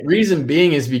Reason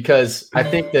being is because I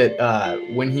think that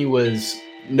when he was,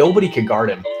 nobody could guard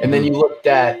him. And then you looked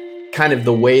at kind of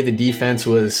the way the defense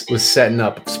was setting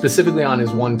up, specifically on his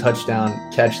one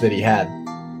touchdown catch that he had.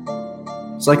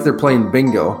 It's like they're playing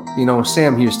bingo.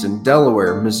 Sam Houston,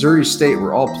 Delaware, Missouri State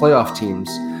were all playoff teams.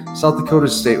 South Dakota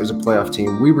State was a playoff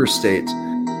team. Weber State.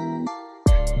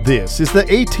 This is the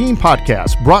A-Team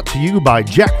Podcast, brought to you by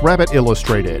Jackrabbit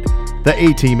Illustrated. The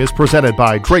A-Team is presented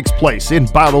by Drake's Place in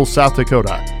Battle, South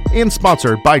Dakota, and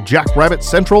sponsored by Jackrabbit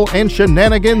Central and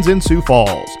Shenanigans in Sioux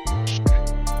Falls.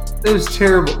 That was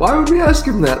terrible. Why would we ask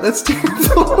him that? That's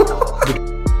terrible.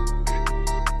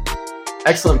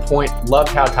 Excellent point. Loved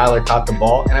how Tyler caught the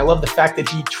ball, and I love the fact that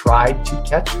he tried to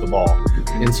catch the ball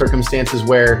in circumstances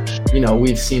where,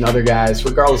 we've seen other guys,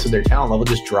 regardless of their talent level,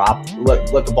 just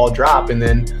let the ball drop, and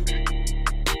then.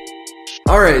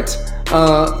 All right,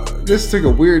 this took a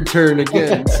weird turn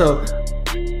again. So,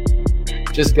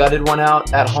 just gutted one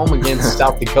out at home against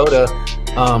South Dakota.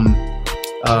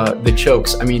 The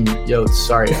chokes.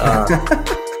 Sorry.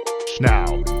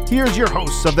 Now, here's your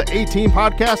hosts of the A-Team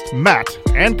Podcast, Matt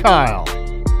and Kyle.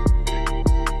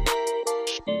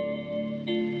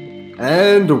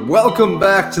 And welcome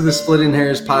back to the Splitting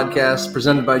Hairs Podcast,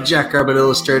 presented by Jackrabbit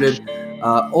Illustrated,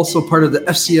 also part of the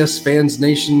FCS Fans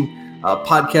Nation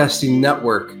podcasting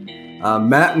network.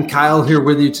 Matt and Kyle here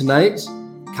with you tonight.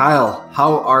 Kyle,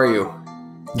 how are you?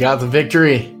 Got the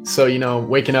victory. So,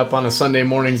 waking up on a Sunday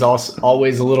morning is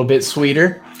always a little bit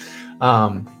sweeter.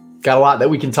 Got a lot that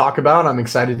we can talk about. I'm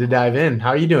excited to dive in. How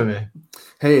are you doing, man?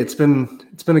 Hey, it's been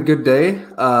a good day.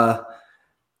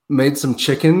 Made some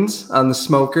chickens on the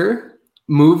smoker.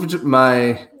 Moved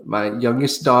my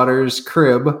youngest daughter's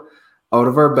crib out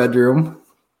of our bedroom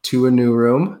to a new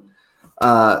room.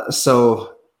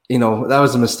 So that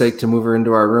was a mistake to move her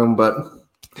into our room, but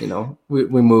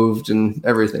we moved and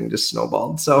everything just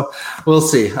snowballed. So we'll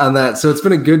see on that. So it's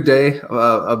been a good day,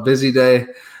 a busy day,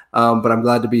 but I'm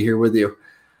glad to be here with you.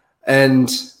 And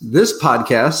this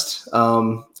podcast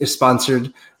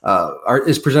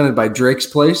is presented by Drake's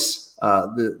Place,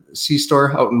 the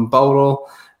C-store out in Bowdle.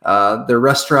 Their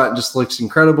restaurant just looks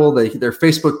incredible. Their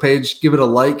Facebook page, give it a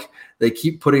like. They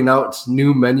keep putting out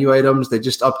new menu items. They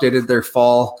just updated their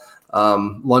fall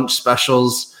lunch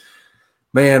specials.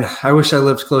 Man, I wish I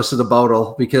lived closer to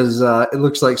Bowdle because it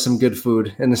looks like some good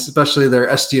food, and especially their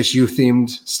SDSU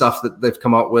themed stuff that they've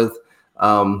come out with.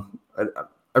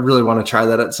 I really want to try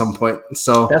that at some point.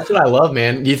 So that's what I love,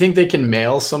 man. Do you think they can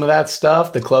mail some of that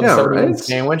stuff? The club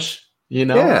sandwich,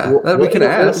 Yeah, we can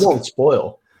ask. It won't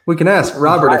spoil. We can ask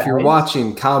Robert if you're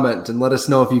watching. Comment and let us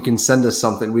know if you can send us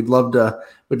something. We'd love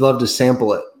to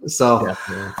sample it. So,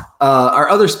 our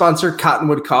other sponsor,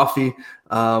 Cottonwood Coffee.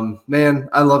 Man,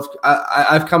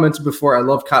 I've commented before. I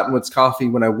love Cottonwood's coffee.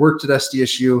 When I worked at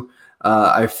SDSU,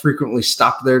 I frequently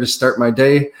stopped there to start my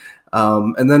day.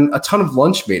 And then a ton of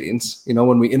lunch meetings.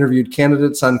 When we interviewed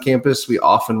candidates on campus, we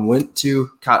often went to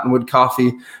Cottonwood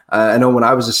Coffee. I know when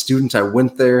I was a student, I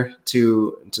went there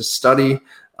to study.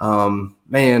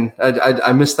 Man,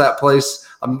 I miss that place.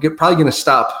 I'm probably going to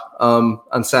stop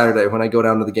on Saturday when I go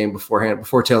down to the game before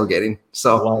tailgating.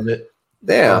 So love it.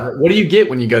 Yeah. What do you get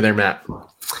when you go there, Matt?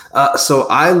 So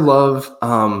I love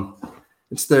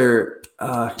it's their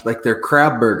their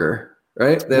crab burger.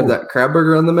 Right, they have that crab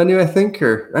burger on the menu, I think,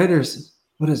 or right? Or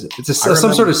what is it? It's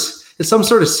some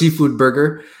sort of seafood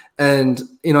burger, and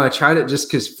I tried it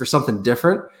just for something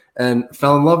different, and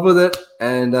fell in love with it,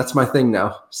 and that's my thing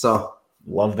now. So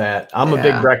love that. I'm a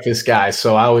big breakfast guy,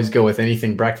 so I always go with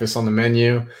anything breakfast on the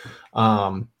menu.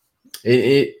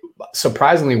 It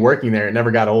surprisingly working there, it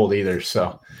never got old either.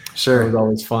 So sure, it was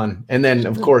always fun. And then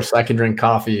of course I can drink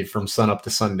coffee from sun up to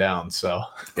sundown. So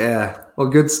yeah, well,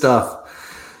 good stuff.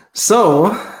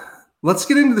 So let's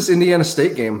get into this Indiana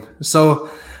State game.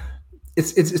 So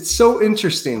it's so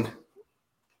interesting.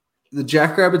 The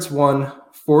Jackrabbits won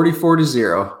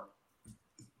 44-0.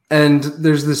 And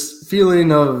there's this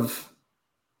feeling of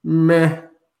meh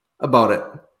about it.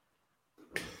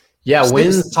 Yeah,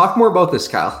 wins. Talk more about this,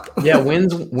 Kyle. Yeah,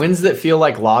 wins that feel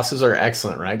like losses are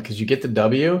excellent, right? Because you get the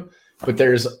W, but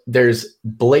there's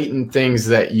blatant things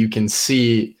that you can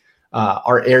see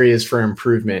are areas for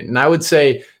improvement. And I would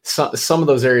say some of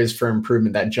those areas for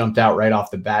improvement that jumped out right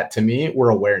off the bat to me were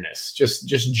awareness, just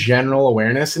general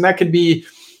awareness. And that could be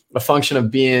a function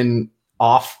of being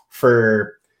off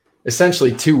for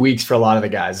essentially 2 weeks for a lot of the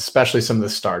guys, especially some of the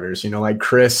starters, like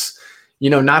Chris,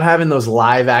 not having those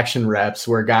live action reps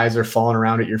where guys are falling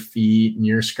around at your feet and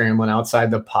you're scrambling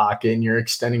outside the pocket and you're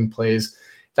extending plays.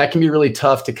 That can be really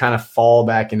tough to kind of fall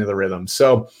back into the rhythm.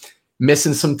 So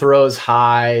missing some throws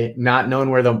high, not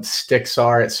knowing where the sticks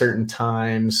are at certain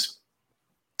times.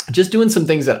 just doing some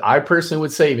things that I personally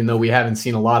would say, even though we haven't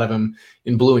seen a lot of him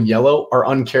in blue and yellow, are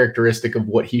uncharacteristic of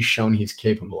what he's shown he's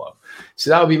capable of. So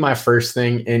that would be my first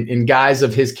thing. And guys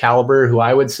of his caliber, who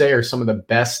I would say are some of the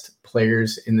best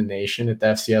players in the nation at the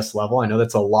FCS level. I know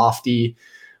that's a lofty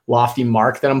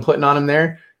mark that I'm putting on him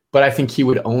there, but I think he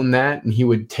would own that, and he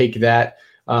would take that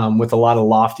with a lot of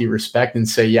lofty respect and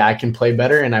say, yeah, I can play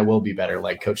better and I will be better,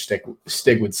 like Coach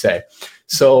Stig would say.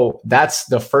 So that's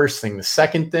the first thing. The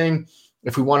second thing,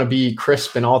 if we want to be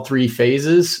crisp in all three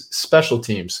phases, special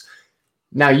teams.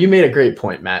 Now, you made a great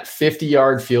point, Matt.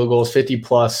 50-yard field goals, 50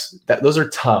 plus, those are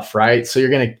tough, right? So you're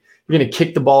going to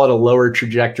kick the ball at a lower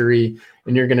trajectory,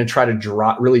 and you're going to try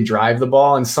to really drive the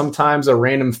ball. And sometimes a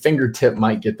random fingertip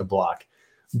might get the block.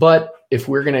 But if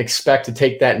we're going to expect to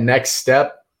take that next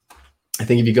step, I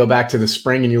think if you go back to the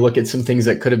spring and you look at some things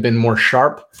that could have been more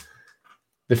sharp,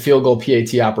 the field goal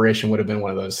PAT operation would have been one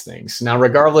of those things. Now,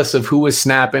 regardless of who was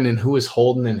snapping and who was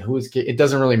holding and it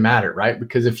doesn't really matter, right?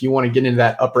 Because if you want to get into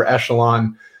that upper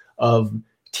echelon of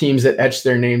teams that etch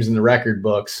their names in the record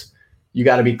books, you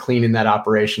got to be clean in that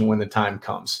operation when the time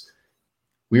comes.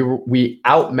 We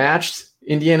outmatched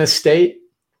Indiana State,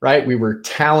 right? We were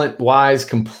talent-wise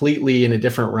completely in a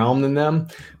different realm than them,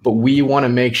 but we want to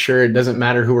make sure it doesn't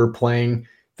matter who we're playing,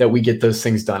 that we get those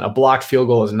things done. A blocked field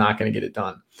goal is not going to get it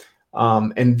done.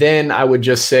 And then I would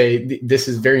just say this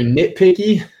is very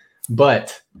nitpicky,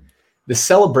 but the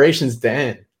celebrations at the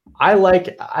end, I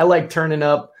like turning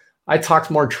up. I talked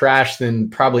more trash than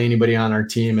probably anybody on our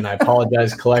team, and I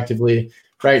apologize collectively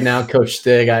right now, Coach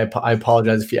Stig. I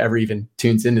apologize if he ever even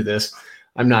tunes into this.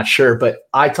 I'm not sure, but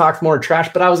I talked more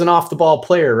trash, but I was an off the ball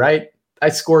player, right? I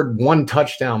scored one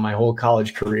touchdown my whole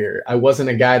college career. I wasn't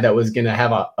a guy that was going to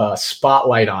have a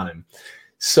spotlight on him.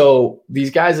 So these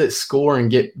guys that score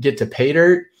and get to pay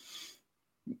dirt,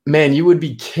 man, you would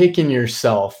be kicking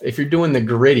yourself if you're doing the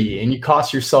gritty and you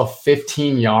cost yourself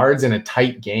 15 yards in a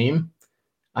tight game.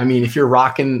 I mean, if you're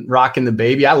rocking the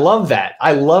baby, I love that.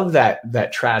 I love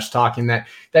that trash talking, that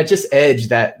just edge,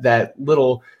 that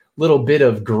little bit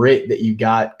of grit that you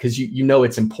got, because you know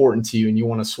it's important to you and you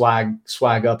want to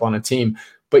swag up on a team,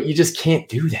 but you just can't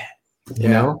do that. You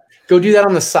know? Go do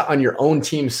that on your own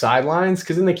team's sidelines,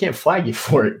 because then they can't flag you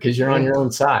for it because you're on your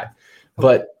own side.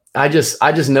 But I just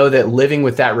know that living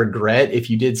with that regret, if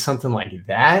you did something like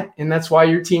that and that's why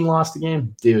your team lost the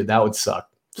game, dude, that would suck.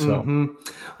 So,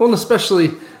 well, and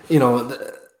especially, he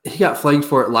got flagged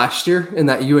for it last year in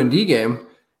that UND game,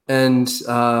 and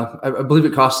I believe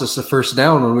it cost us a first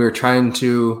down when we were trying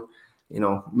to,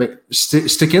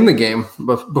 stick in the game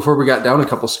before we got down a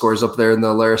couple scores up there in the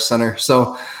Alaris Center.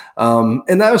 So.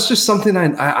 And that was just something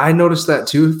I noticed that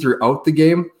too throughout the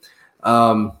game.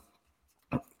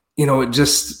 It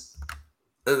just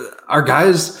our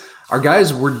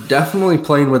guys were definitely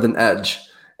playing with an edge,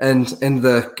 and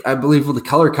I believe what the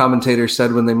color commentator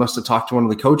said when they must have talked to one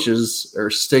of the coaches or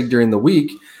Stig during the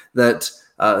week, that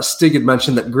Stig had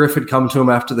mentioned that Griff had come to him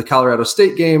after the Colorado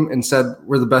State game and said,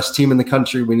 "We're the best team in the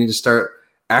country. We need to start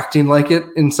acting like it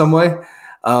in some way."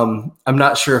 I'm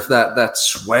not sure if that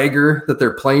swagger that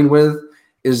they're playing with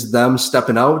is them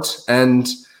stepping out and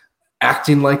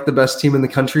acting like the best team in the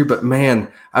country. But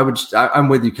man, I'm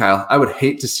with you, Kyle. I would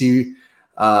hate to see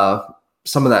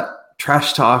some of that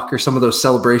trash talk or some of those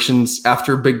celebrations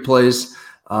after big plays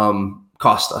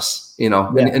cost us,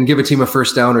 and give a team a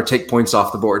first down or take points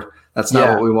off the board. That's not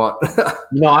what we want.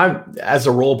 As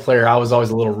a role player, I was always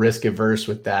a little risk averse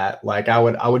with that. Like I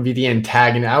would be the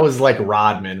antagonist. I was like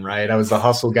Rodman, right? I was the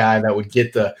hustle guy that would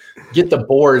get the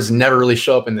boards, never really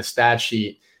show up in the stat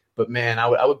sheet. But man,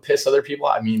 I would piss other people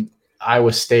off. I mean,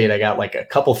 Iowa State, I got like a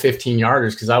couple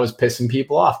 15-yarders because I was pissing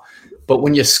people off. But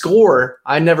when you score,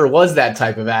 I never was that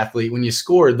type of athlete. When you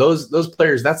score, those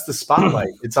players, that's the spotlight.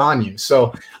 It's on you.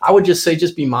 So I would just say,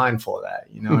 just be mindful of that.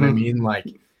 You know what I mean? Like,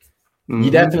 you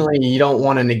don't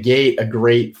want to negate a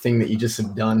great thing that you just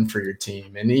have done for your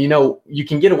team. And, you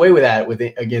can get away with that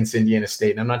against Indiana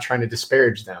State. And I'm not trying to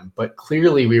disparage them, but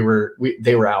clearly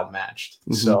they were outmatched.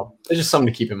 So it's just something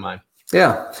to keep in mind.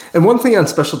 Yeah. And one thing on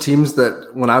special teams that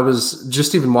when I was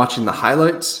just even watching the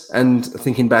highlights and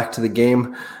thinking back to the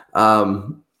game, I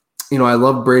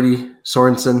love Brady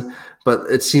Sorensen, but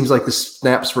it seems like the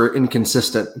snaps were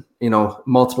inconsistent.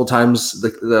 Multiple times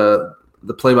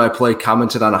the play-by-play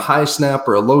commented on a high snap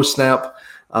or a low snap.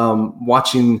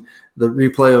 Watching the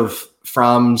replay of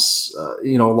Fromm's,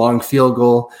 long field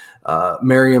goal,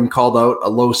 Merriam called out a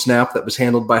low snap that was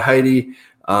handled by Heidi.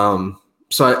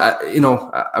 So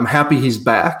I'm happy he's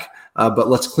back, but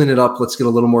let's clean it up. Let's get a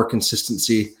little more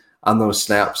consistency on those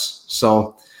snaps.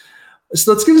 So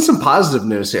let's get into some positive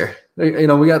news here. We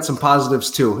got some positives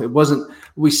too. It wasn't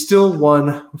We still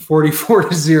won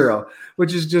 44-0,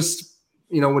 which is just,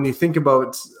 when you think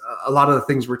about a lot of the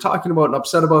things we're talking about and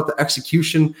upset about, the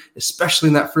execution, especially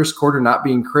in that first quarter not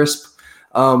being crisp.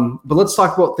 But let's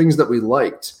talk about things that we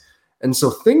liked. And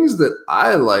so things that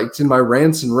I liked in my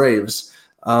rants and raves,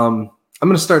 I'm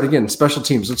going to start again, special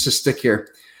teams. Let's just stick here.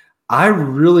 I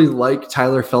really like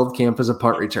Tyler Feldkamp as a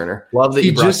punt returner. Love that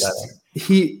you brought that up.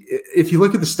 If you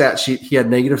look at the stat sheet, he had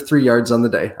 -3 yards on the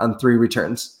day on 3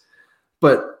 returns.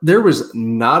 But there was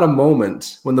not a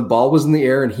moment when the ball was in the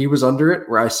air and he was under it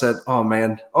where I said, oh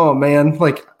man.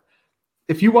 Like,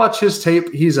 if you watch his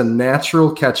tape, he's a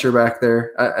natural catcher back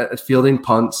there at fielding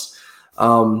punts.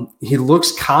 He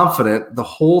looks confident the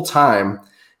whole time.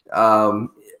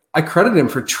 I credit him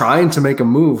for trying to make a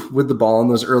move with the ball in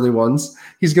those early ones.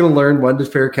 He's going to learn when to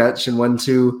fair catch and when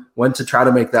to try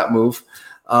to make that move.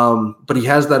 But he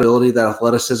has that ability, that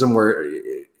athleticism where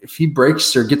if he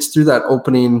breaks or gets through that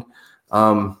opening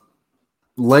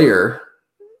layer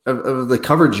of the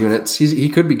coverage units, he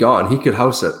could be gone. He could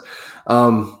house it.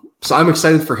 So I'm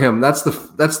excited for him. That's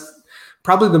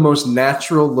probably the most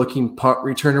natural looking punt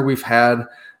returner we've had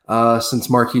since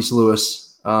Marquise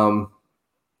Lewis.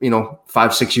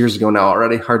 5-6 years ago now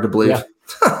already. Hard to believe.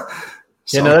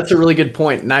 Yeah. That's a really good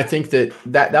point. And I think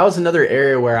that was another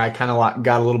area where I kind of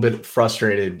got a little bit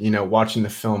frustrated, watching the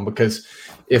film, because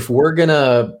if we're going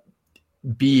to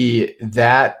be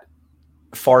that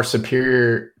far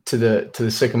superior to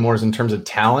the Sycamores in terms of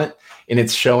talent, and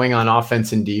it's showing on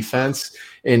offense and defense,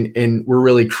 and we're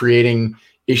really creating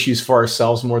issues for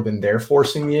ourselves more than they're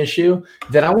forcing the issue,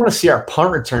 then I want to see our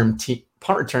punt return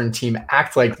team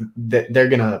act like that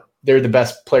they're the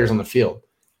best players on the field.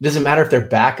 It doesn't matter if they're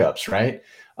backups, right?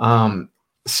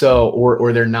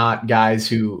 Or they're not guys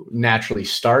who naturally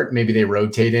start. Maybe they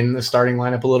rotate in the starting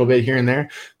lineup a little bit here and there.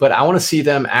 But I want to see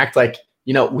them act like,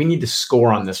 we need to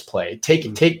score on this play.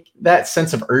 Take that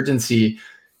sense of urgency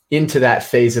into that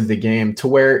phase of the game, to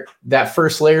where that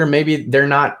first layer, maybe they're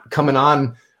not coming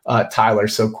on Tyler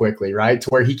so quickly, right? To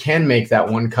where he can make that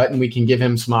one cut and we can give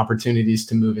him some opportunities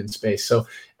to move in space. So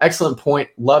excellent point.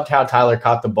 Loved how Tyler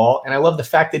caught the ball. And I love the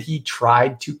fact that he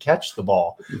tried to catch the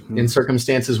ball in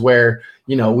circumstances where,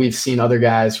 we've seen other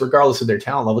guys, regardless of their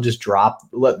talent level, just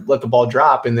let the ball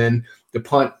drop. And then the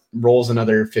punt rolls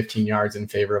another 15 yards in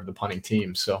favor of the punting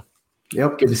team. So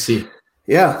good to see.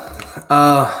 Yeah.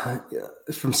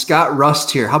 From Scott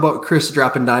Rust here. How about Chris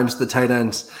dropping dimes to the tight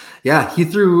ends? Yeah, he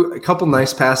threw a couple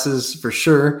nice passes for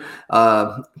sure.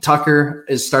 Tucker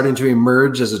is starting to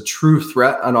emerge as a true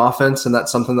threat on offense, and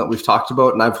that's something that we've talked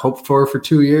about and I've hoped for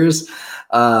 2 years.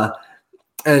 And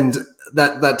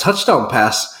that touchdown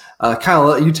pass, Kyle, I'll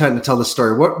let you tend to tell the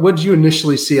story. What did you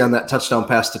initially see on that touchdown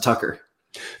pass to Tucker?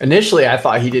 Initially, I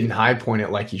thought he didn't high point it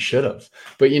like he should have.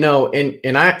 But,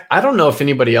 and I don't know if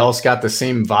anybody else got the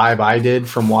same vibe I did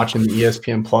from watching the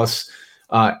ESPN Plus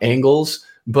angles,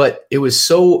 but it was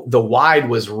the wide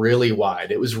was really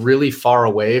wide. It was really far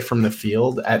away from the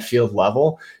field at field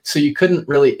level. So you couldn't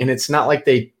really, and it's not like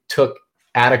they took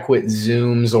adequate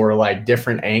zooms or like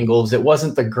different angles. It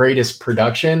wasn't the greatest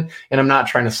production. And I'm not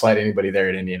trying to slight anybody there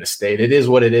at Indiana State. It is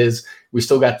what it is. We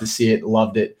still got to see it.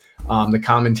 Loved it. The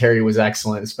commentary was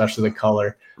excellent, especially the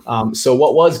color. So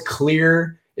what was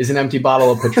clear is an empty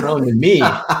bottle of Patron to me,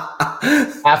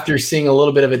 after seeing a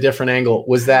little bit of a different angle,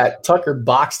 was that Tucker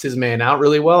boxed his man out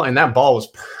really well, and that ball was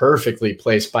perfectly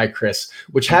placed by Chris,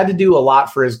 which had to do a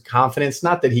lot for his confidence.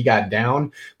 Not that he got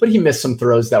down, but he missed some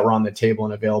throws that were on the table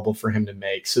and available for him to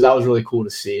make. So that was really cool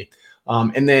to see.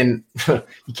 And then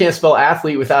you can't spell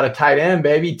athlete without a tight end,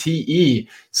 baby, TE.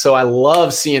 So I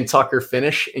love seeing Tucker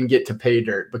finish and get to pay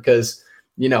dirt because,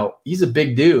 he's a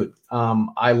big dude.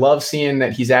 I love seeing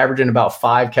that he's averaging about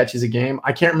 5 catches a game.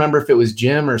 I can't remember if it was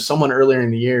Jim or someone earlier in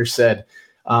the year said,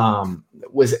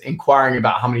 was inquiring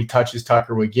about how many touches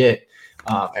Tucker would get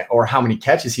or how many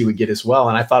catches he would get as well.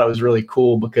 And I thought it was really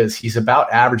cool because he's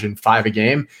about averaging 5 a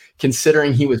game,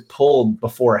 considering he was pulled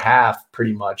before half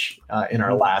pretty much in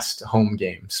our last home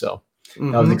game. So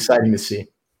that was exciting to see.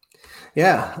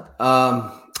 Yeah.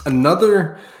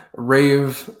 Another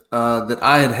rave that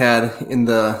I had in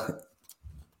the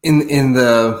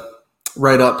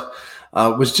write-up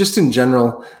was just in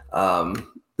general, the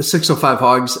 605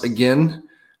 Hogs again.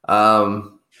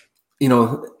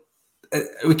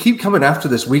 We keep coming after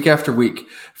this week after week.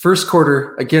 First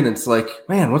quarter, again, it's like,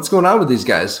 man, what's going on with these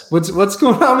guys? What's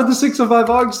going on with the 605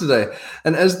 Hogs today?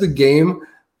 And as the game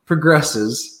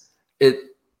progresses,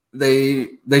 they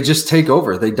just take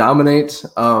over. They dominate.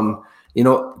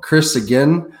 Chris,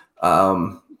 again,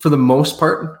 for the most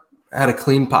part, had a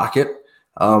clean pocket.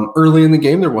 Early in the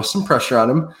game, there was some pressure on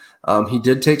him. He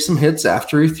did take some hits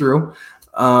after he threw.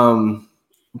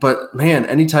 But man,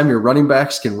 anytime your running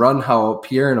backs can run how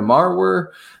Pierre and Amar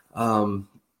were,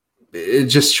 it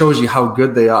just shows you how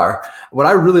good they are. What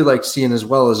I really like seeing as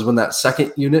well is when that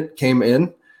second unit came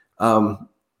in,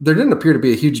 there didn't appear to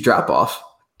be a huge drop off.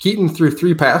 Keaton threw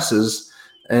 3 passes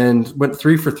and went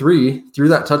 3 for 3, threw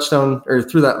that touchdown or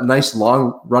threw that nice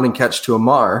long running catch to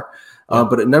Amar.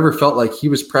 But it never felt like he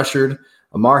was pressured.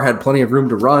 Amar had plenty of room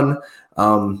to run.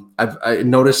 I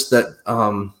noticed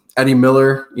that Eddie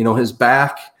Miller, his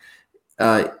back,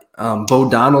 Bo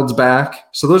Donald's back.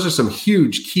 So those are some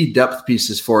huge key depth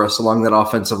pieces for us along that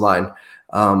offensive line.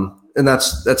 And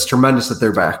that's tremendous that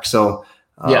they're back. So,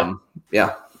 yeah.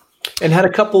 And had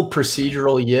a couple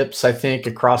procedural yips, I think,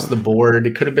 across the board.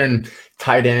 It could have been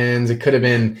tight ends. It could have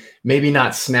been maybe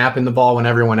not snapping the ball when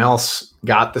everyone else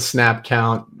got the snap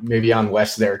count, maybe on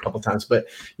West there a couple times. But,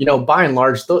 by and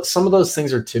large, some of those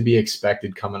things are to be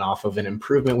expected coming off of an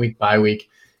improvement week by week,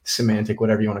 semantic,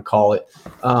 whatever you want to call it.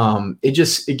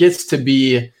 It gets to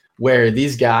be where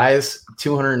these guys,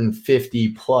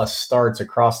 250 plus starts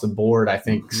across the board, I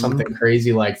think something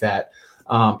crazy like that.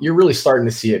 You're really starting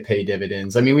to see it pay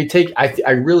dividends. I mean,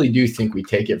 I really do think we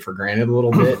take it for granted a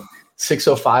little bit.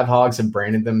 605 Hogs have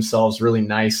branded themselves really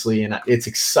nicely, and it's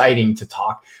exciting to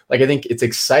talk. I think it's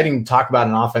exciting to talk about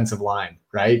an offensive line,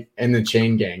 right? And the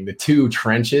chain gang, the 2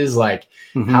 trenches.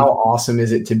 How awesome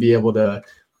is it to be able to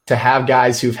have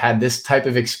guys who've had this type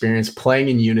of experience playing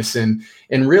in unison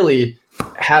and really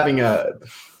having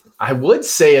I would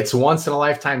say it's once in a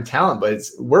lifetime talent, but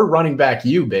we're running back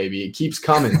you, baby. It keeps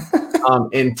coming.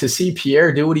 And to see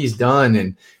Pierre do what he's done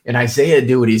and Isaiah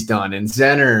do what he's done and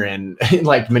Zenner and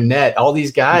Manette, all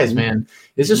these guys, man,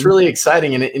 it's just really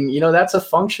exciting. And that's a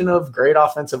function of great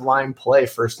offensive line play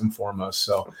first and foremost.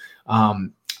 So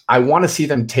I want to see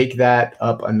them take that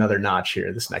up another notch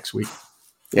here this next week.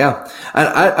 Yeah.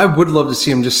 I would love to see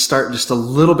them just start just a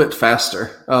little bit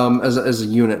faster as a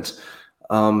unit,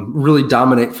 really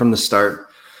dominate from the start.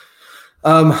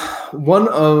 One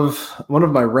of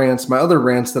my rants, my other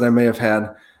rants that I may have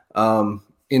had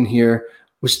in here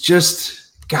was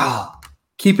just,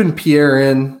 keeping Pierre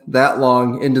in that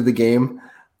long into the game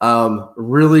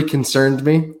really concerned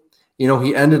me.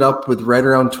 He ended up with right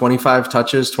around 24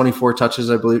 touches,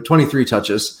 I believe, 23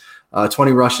 touches,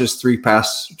 20 rushes, 3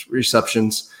 pass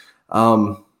receptions.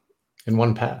 And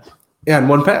 1 pass. Yeah, and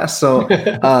 1 pass. So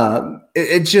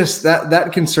it just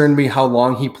that concerned me how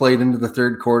long he played into the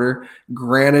third quarter.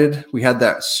 Granted, we had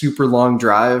that super long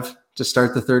drive to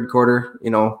start the third quarter.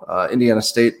 Indiana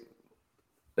State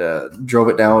drove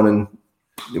it down and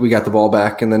we got the ball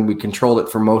back, and then we controlled it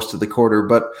for most of the quarter.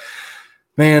 But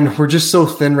man, we're just so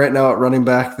thin right now at running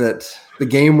back that the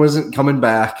game wasn't coming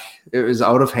back. It was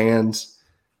out of hand.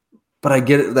 But I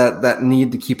get it, that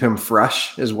need to keep him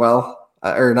fresh as well,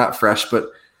 or not fresh, but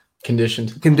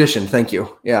conditioned. Thank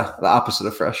you. Yeah. The opposite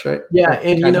of fresh, right? Yeah.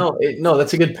 And no,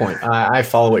 that's a good point. I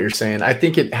follow what you're saying. I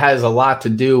think it has a lot to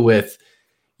do with,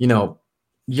 you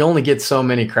only get so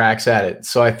many cracks at it.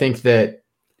 So I think that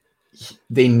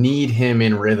they need him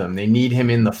in rhythm. They need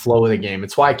him in the flow of the game.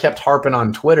 It's why I kept harping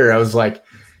on Twitter. I was like,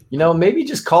 maybe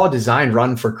just call a design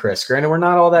run for Chris. Granted, we're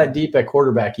not all that deep at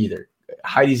quarterback either.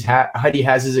 Heidi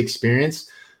has his experience,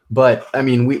 but I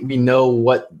mean, we know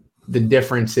what the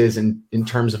difference is in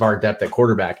terms of our depth at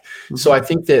quarterback. So I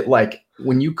think that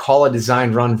when you call a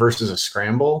design run versus a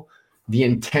scramble, the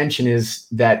intention is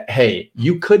that, hey,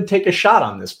 you could take a shot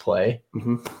on this play,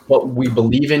 but we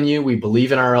believe in you. We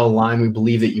believe in our O-line. We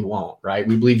believe that you won't, right?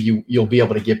 We believe you'll be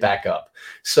able to get back up.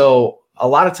 So a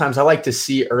lot of times I like to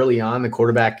see early on the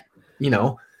quarterback,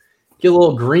 get a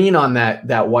little green on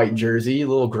that white jersey, a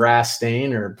little grass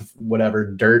stain or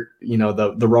whatever, dirt,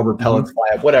 the rubber pellets fly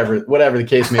up, whatever the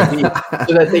case may be,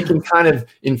 so that they can kind of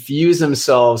infuse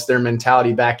their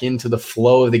mentality back into the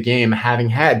flow of the game, having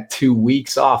had 2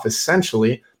 weeks off,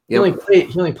 essentially. He only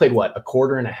played what, a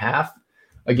quarter and a half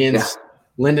against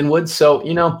Lindenwood. So,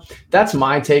 that's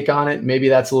my take on it. Maybe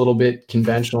that's a little bit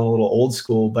conventional, a little old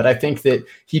school, but I think that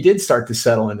he did start to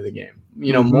settle into the game.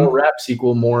 More reps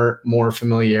equal more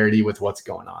familiarity with what's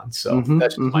going on. So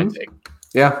that's just my take.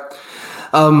 Yeah.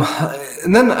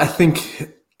 And then I think,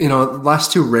 the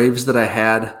last 2 raves that I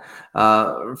had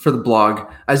for the blog,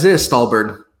 Isaiah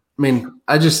Stallbird. I mean,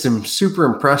 I just am super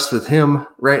impressed with him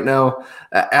right now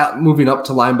moving up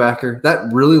to linebacker.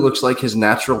 That really looks like his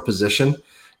natural position.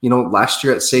 Last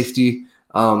year at safety,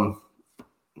 I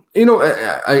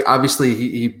obviously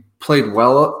he played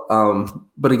well.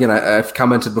 But again, I've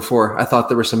commented before, I thought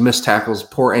there were some missed tackles,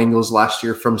 poor angles last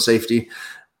year from safety.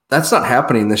 That's not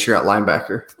happening this year at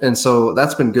linebacker. And so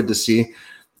that's been good to see.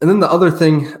 And then the other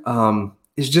thing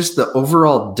is just the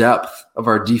overall depth of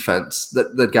our defense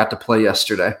that got to play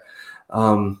yesterday.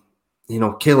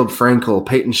 Caleb Frankel,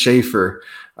 Peyton Schaefer,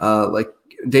 like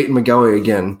Dayton McGoey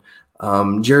again,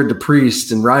 Jared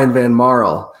DePriest and Ryan Van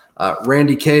Marl.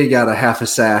 Randy Kay got a half a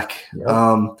sack.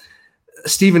 Yep.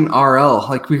 Stephen RL,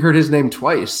 like we heard his name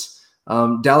twice.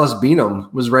 Dallas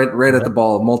Beanham was right at the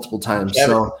ball multiple times.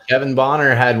 Kevin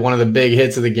Bonner had one of the big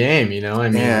hits of the game.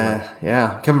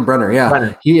 Yeah. Kevin Brenner. Yeah.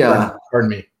 Brenner, pardon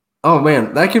me. Oh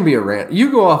man, that can be a rant.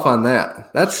 You go off on that.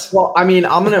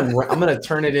 I'm gonna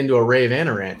turn it into a rave and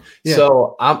a rant. Yeah.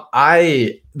 So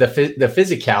the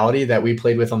physicality that we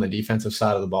played with on the defensive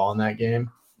side of the ball in that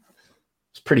game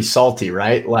was pretty salty,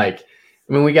 right? Like,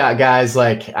 we got guys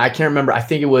like, I can't remember. I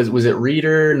think it was it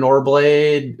Reeder,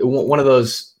 Norblade, one of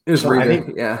those. It was Reeder.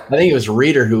 I think it was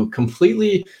Reeder who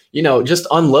completely, just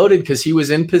unloaded because he was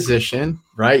in position,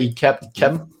 right? He kept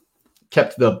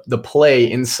the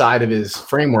play inside of his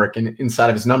framework and inside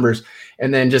of his numbers.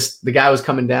 And then just the guy was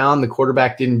coming down. The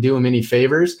quarterback didn't do him any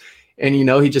favors. And,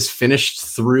 he just finished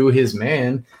through his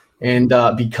man. And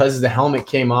because the helmet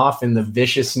came off and the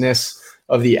viciousness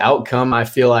of the outcome, I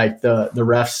feel like the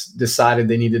refs decided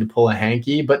they needed to pull a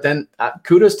hanky. But then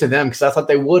kudos to them, because I thought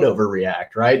they would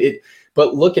overreact, right?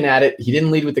 But looking at it, he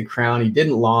didn't lead with the crown. He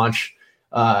didn't launch.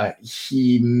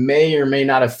 He may or may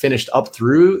not have finished up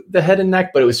through the head and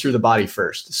neck, but it was through the body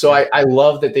first. So I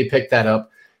love that they picked that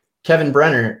up. Kevin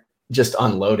Brenner just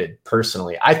unloaded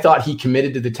personally. I thought he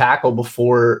committed to the tackle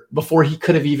before he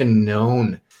could have even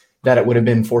known that it would have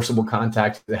been forcible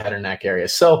contact to the head or neck area.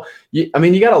 So, you're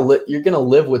going to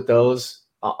live with those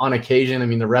on occasion.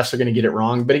 The refs are going to get it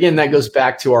wrong. But again, that goes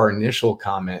back to our initial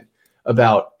comment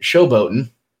about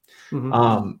showboating.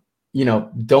 Mm-hmm.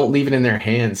 Don't leave it in their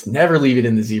hands. Never leave it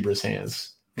in the zebra's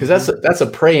hands, because that's a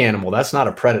prey animal. That's not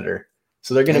a predator.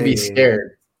 So they're going to be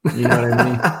scared. You know what I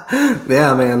mean?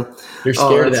 Yeah, man. They're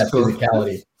scared of that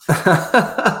physicality.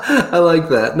 I like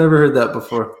that. Never heard that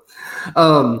before.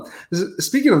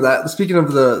 Speaking of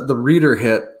the Reeder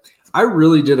hit, I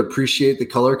really did appreciate the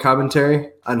color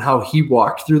commentary on how he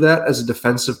walked through that as a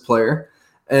defensive player.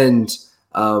 And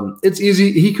it's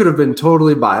easy. He could have been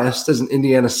totally biased as an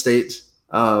Indiana State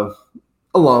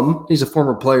alum. He's a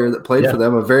former player that played for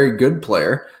them, a very good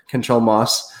player, Kentrell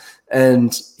Moss.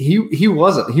 And he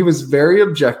wasn't. He was very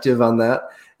objective on that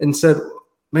and said,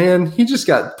 man, he just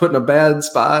got put in a bad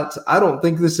spot. I don't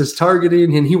think this is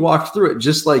targeting. And he walked through it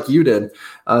just like you did.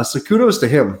 So kudos to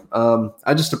him.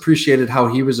 I just appreciated how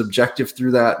he was objective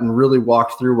through that and really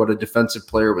walked through what a defensive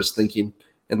player was thinking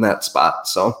in that spot.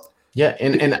 So yeah,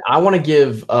 and I want to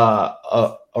give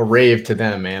a rave to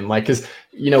them, man. Like, because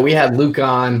we had Luke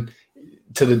on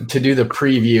to do the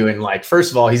preview, and like,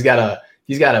 first of all, he's got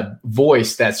a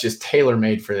voice that's just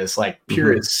tailor-made for this, like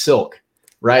pure as silk,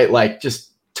 right? Like, just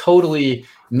totally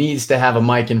needs to have a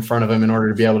mic in front of him in order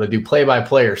to be able to do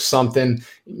play-by-play or something,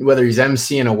 whether he's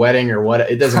emceeing a wedding or what,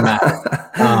 it doesn't matter.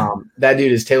 That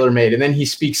dude is tailor-made. And then he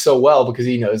speaks so well because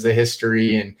he knows the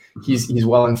history and he's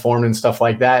well-informed and stuff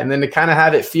like that. And then to kind of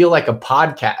have it feel like a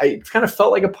podcast, it kind of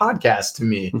felt like a podcast to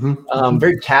me.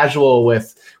 Very casual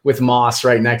with Moss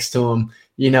right next to him,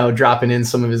 dropping in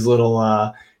some of his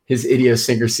little his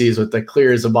idiosyncrasies with the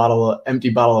clear as empty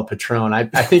bottle of Patron. I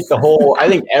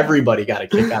think everybody got a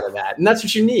kick out of that. And that's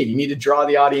what you need. You need to draw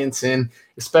the audience in,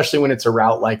 especially when it's a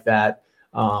route like that.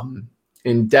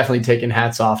 And definitely taking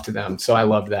hats off to them. So I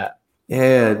love that.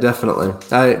 Yeah, definitely.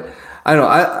 I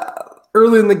know.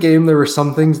 Early in the game, there were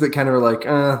some things that kind of were like,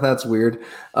 that's weird.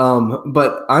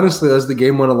 But honestly, as the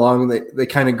game went along, they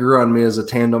kind of grew on me as a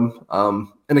tandem. And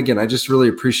again, I just really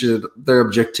appreciated their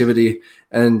objectivity.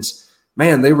 And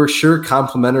man, they were sure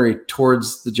complimentary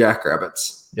towards the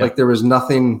Jackrabbits. Yep. Like, there was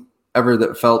nothing ever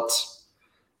that felt,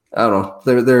 I don't know,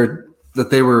 that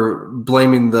they were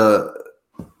blaming the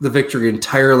victory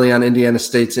entirely on Indiana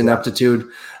State's ineptitude.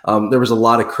 There was a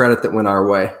lot of credit that went our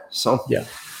way. So, yeah.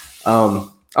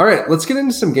 All right, let's get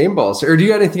into some game balls. Or do you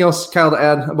got anything else, Kyle, to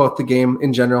add about the game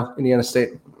in general, Indiana State?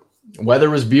 Weather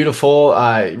was beautiful.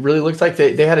 It really looked like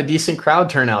they had a decent crowd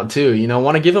turnout too.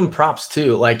 Want to give them props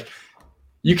too. Like,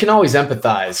 you can always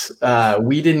empathize.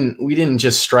 We didn't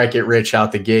just strike it rich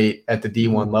out the gate at the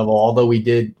D1 level, although we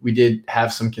did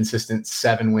have some consistent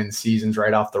 7-win seasons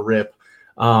right off the rip.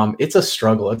 It's a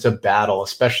struggle. It's a battle,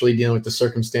 especially dealing with the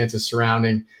circumstances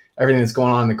surrounding everything that's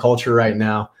going on in the culture right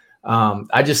now.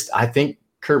 I think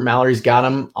Curt Mallory's got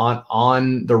him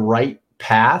on the right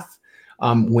path,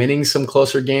 winning some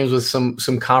closer games with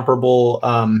some comparable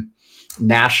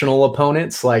national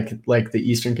opponents like the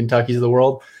Eastern Kentuckys of the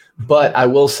world. But I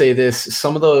will say this,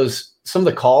 some of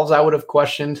the calls I would have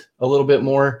questioned a little bit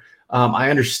more. I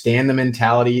understand the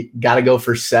mentality, got to go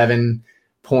for 7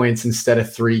 points instead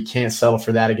of 3. Can't settle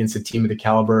for that against a team of the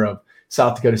caliber of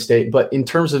South Dakota State. But in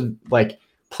terms of like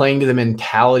playing to the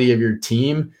mentality of your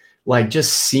team, like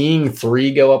just seeing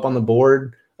 3 go up on the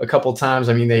board a couple times.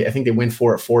 I mean, I think they went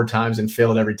for it 4 times and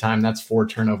failed every time. That's 4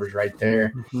 turnovers right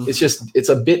there. Mm-hmm. It's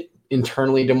a bit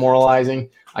internally demoralizing.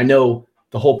 I know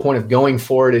the whole point of going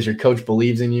for it is your coach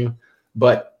believes in you,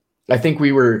 but I think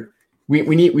we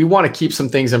want to keep some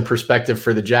things in perspective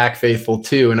for the Jack faithful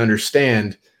too, and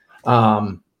understand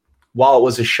while it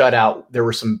was a shutout, there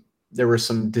were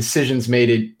some decisions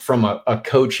made from a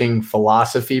coaching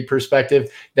philosophy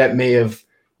perspective that may have,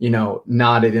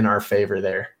 nodded in our favor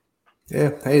there.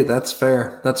 Yeah. Hey, that's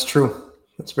fair. That's true.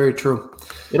 That's very true.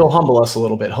 It'll humble us a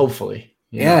little bit, hopefully.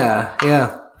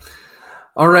 Yeah.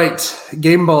 All right.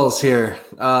 Game balls here.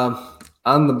 On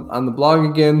the blog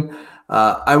again,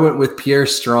 I went with Pierre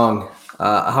Strong.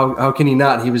 How can he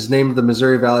not? He was named the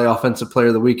Missouri Valley Offensive Player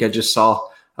of the Week. I just saw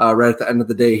right at the end of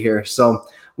the day here. So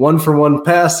 1-for-1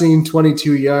 passing,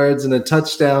 22 yards and a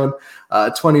touchdown,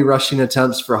 20 rushing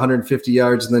attempts for 150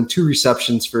 yards, and then 2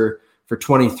 receptions for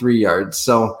 23 yards.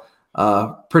 So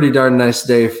pretty darn nice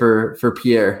day for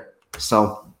Pierre.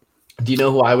 So, do you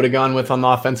know who I would have gone with on the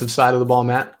offensive side of the ball,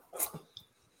 Matt?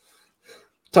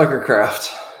 Tucker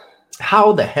Kraft.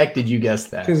 How the heck did you guess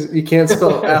that? Because you can't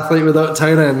spell athlete without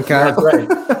tight end, Kyle.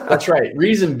 That's right.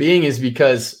 Reason being is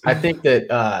because I think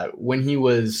that when he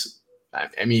was,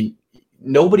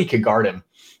 nobody could guard him.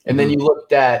 And then you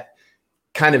looked at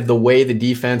kind of the way the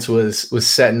defense was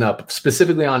setting up,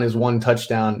 specifically on his 1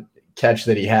 touchdown catch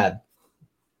that he had.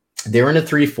 They were in a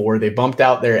 3-4. They bumped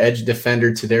out their edge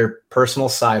defender to their personal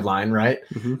sideline, right?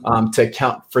 To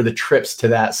account for the trips to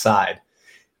that side.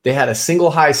 They had a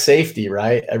single high safety,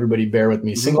 right? Everybody bear with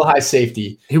me. Single high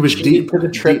safety. He was deep to the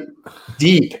trip,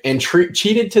 deep and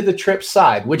cheated to the trip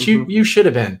side, which you should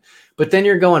have been. But then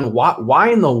you're going,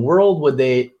 why in the world would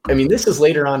they? I mean, this is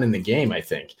later on in the game, I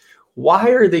think. Why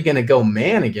are they going to go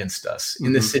man against us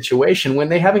in this situation when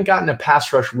they haven't gotten a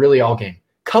pass rush really all game?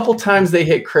 Couple times they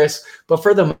hit Chris, but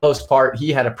for the most part,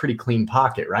 he had a pretty clean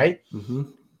pocket, right?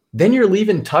 Then you're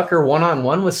leaving Tucker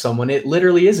one-on-one with someone. It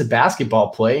literally is a basketball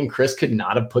play, and Chris could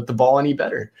not have put the ball any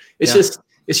better. It's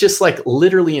just like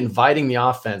literally inviting the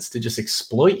offense to just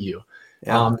exploit you.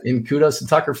 And kudos to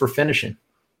Tucker for finishing.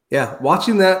 Yeah,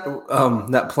 watching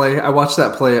that play, I watched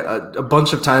that play a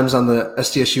bunch of times on the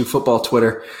SDSU football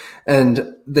Twitter,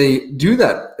 and they do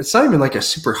that. It's not even like a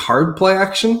super hard play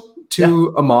action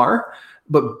to Amar,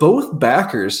 but both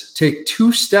backers take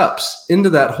 2 steps into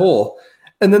that hole.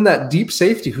 And then that deep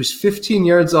safety who's 15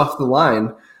 yards off the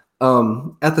line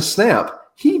at the snap,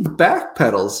 he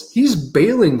backpedals. He's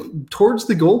bailing towards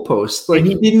the goalpost. And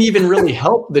he didn't even really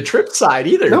help the trip side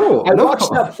either. I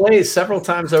watched that play several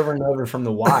times over and over from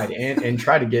the wide and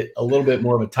try to get a little bit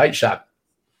more of a tight shot.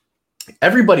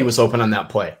 Everybody was open on that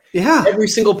play. Yeah. Every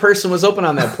single person was open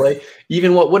on that play.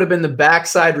 Even what would have been the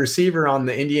backside receiver on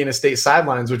the Indiana State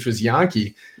sidelines, which was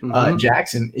Yankee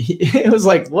Jackson. It was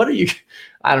like, what are you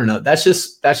 – I don't know. That's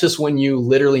just when you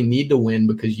literally need to win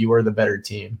because you are the better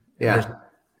team. Yeah.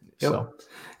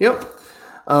 Yep.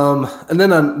 And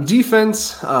then on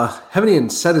defense, haven't even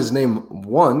said his name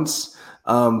once,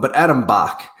 but Adam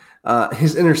Bach,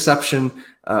 his interception –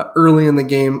 early in the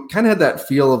game kind of had that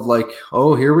feel of like,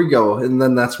 oh, here we go. And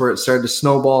then that's where it started to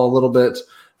snowball a little bit,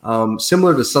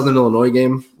 similar to Southern Illinois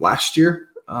game last year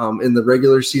in the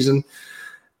regular season.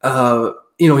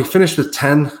 He finished with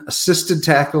 10 assisted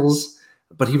tackles,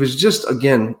 but he was just,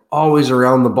 again, always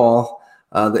around the ball.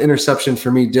 The interception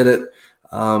for me did it.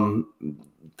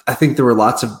 I think there were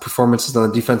lots of performances on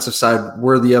the defensive side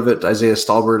worthy of it. Isaiah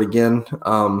Stalbert again.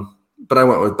 But I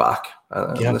went with Bach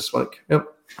this week. Yep.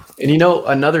 And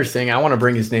another thing, I want to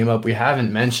bring his name up. We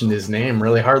haven't mentioned his name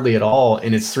really hardly at all,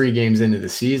 and it's 3 games into the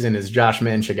season, is Josh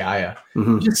Manchagaya.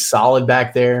 Just solid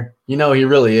back there. He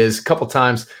really is. A couple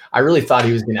times, I really thought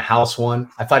he was going to house one.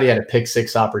 I thought he had a pick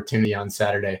 6 opportunity on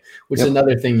Saturday, which is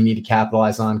another thing you need to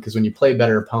capitalize on, because when you play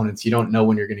better opponents, you don't know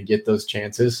when you're going to get those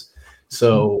chances.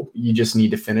 So you just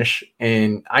need to finish.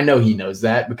 And I know he knows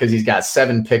that because he's got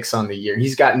 7 picks on the year.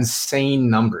 He's got insane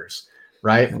numbers,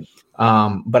 right?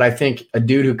 But I think a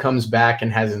dude who comes back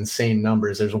and has insane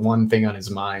numbers, there's one thing on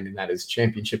his mind, and that is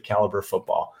championship caliber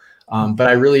football. But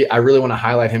I really want to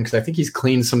highlight him because I think he's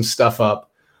cleaned some stuff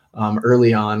up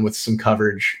early on with some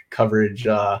coverage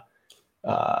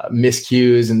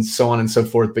miscues and so on and so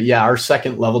forth. But yeah, our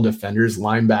second level defenders,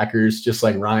 linebackers, just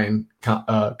like Ryan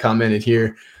commented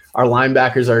here, our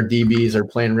linebackers, our DBs are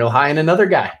playing real high. And another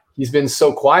guy, he's been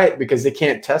so quiet because they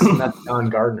can't test him. That's John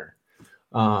Gardner.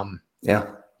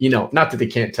 Not that they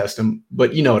can't test him,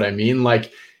 but you know what I mean?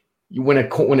 Like when a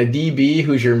DB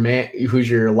who's your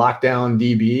lockdown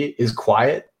DB is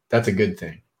quiet, that's a good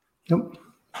thing.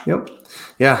 Yep.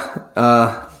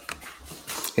 Yeah.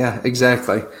 Yeah,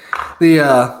 exactly.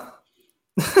 The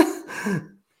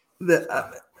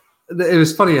it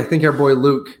was funny. I think our boy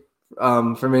Luke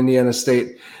from Indiana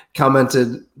State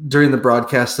commented during the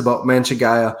broadcast about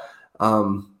Manchagaya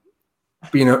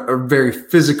being a very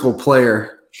physical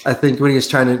player. I think when he was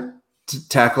trying to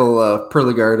tackle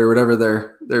Perligard or whatever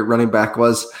their running back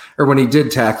was, or when he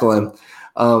did tackle him.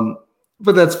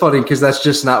 But that's funny because that's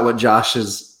just not what Josh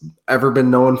has ever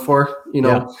been known for,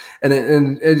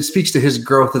 and it speaks to his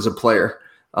growth as a player.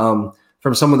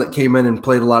 From someone that came in and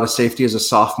played a lot of safety as a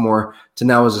sophomore to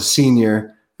now as a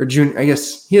senior or junior. I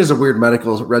guess he has a weird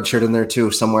medical red shirt in there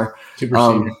too somewhere.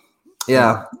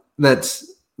 Yeah,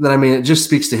 it just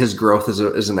speaks to his growth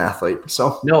as an athlete.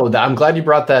 So no, I'm glad you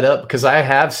brought that up because I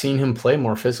have seen him play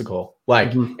more physical.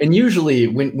 And usually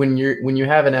when you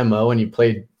have an MO and you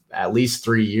played at least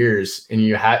 3 years and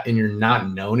you're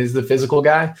not known as the physical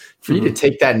guy, for you to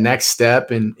take that next step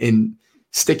and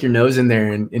stick your nose in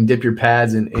there and dip your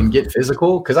pads and get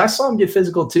physical. Cause I saw him get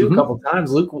physical too a couple of times.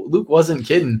 Luke wasn't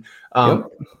kidding.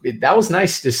 That was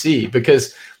nice to see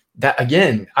because that,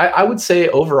 again, I would say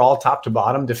overall top to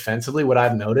bottom defensively, what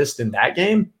I've noticed in that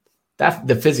game, that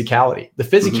the physicality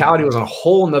was on a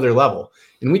whole nother level.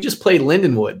 And we just played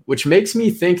Lindenwood, which makes me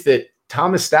think that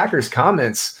Thomas Stacker's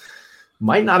comments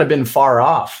might not have been far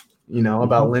off,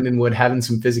 about Lindenwood having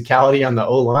some physicality on the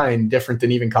O-line, different than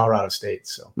even Colorado State.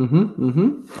 So,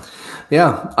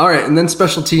 yeah. All right. And then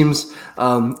special teams,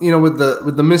 with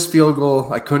the missed field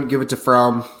goal, I couldn't give it to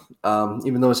Fromm,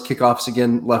 even though his kickoffs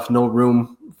again left no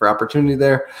room for opportunity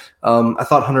there. I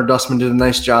thought Hunter Dustman did a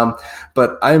nice job,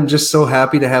 but I am just so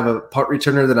happy to have a punt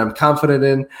returner that I'm confident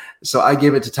in. So I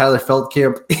gave it to Tyler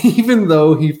Feldkamp, even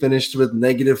though he finished with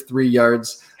 -3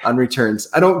 yards on returns.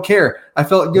 I don't care. I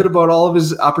felt good about all of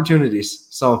his opportunities.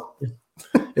 So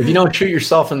if you don't shoot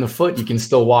yourself in the foot, you can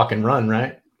still walk and run,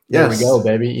 right? There we go,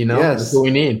 baby. That's what we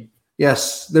need.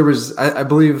 Yes. There was, I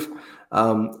believe,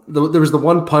 there was the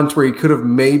one punt where he could have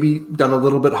maybe done a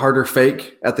little bit harder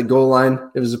fake at the goal line.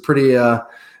 It was a pretty,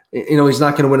 he's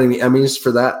not going to win any Emmys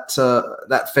for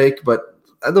that fake, but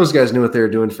those guys knew what they were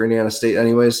doing for Indiana State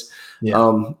anyways.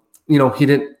 Yeah.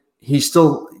 He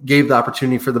still gave the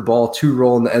opportunity for the ball to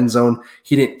roll in the end zone.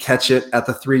 He didn't catch it at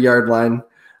the 3-yard line,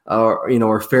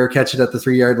 or fair catch it at the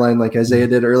 3-yard line like Isaiah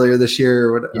did earlier this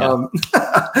year.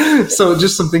 So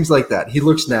just some things like that. He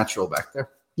looks natural back there.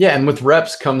 Yeah, and with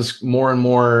reps comes more and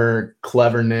more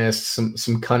cleverness,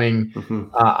 some cunning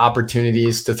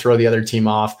opportunities to throw the other team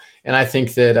off. And I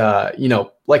think that,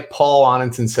 like Paul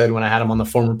Onenson said when I had him on the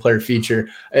former player feature,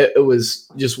 it was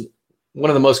just one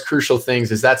of the most crucial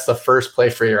things is that's the first play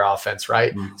for your offense,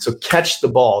 right? So catch the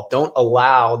ball. Don't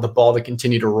allow the ball to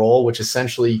continue to roll, which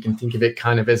essentially you can think of it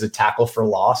kind of as a tackle for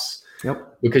loss.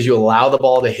 Because you allow the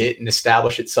ball to hit and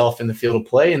establish itself in the field of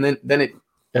play, and then it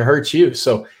hurts you.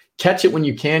 So catch it when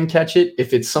you can catch it.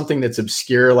 If it's something that's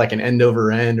obscure, like an end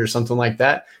over end or something like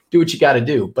that, do what you got to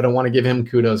do. But I want to give him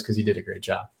kudos because he did a great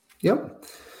job. Yep.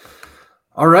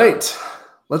 All right.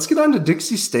 Let's get on to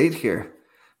Dixie State here.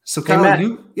 So Kyle, Matt,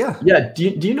 Do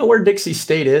you know where Dixie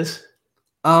State is?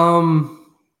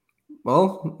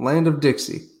 Well, land of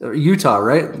Dixie, Utah,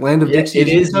 right? Land of Dixie. It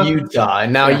is Utah.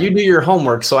 And now you do your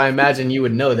homework, so I imagine you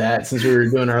would know that since we were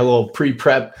doing our little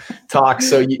pre-prep talk.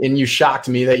 So you shocked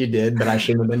me that you did, but I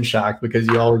shouldn't have been shocked because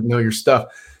you always know your stuff.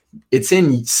 It's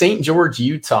in St. George,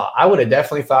 Utah. I would have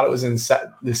definitely thought it was in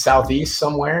the southeast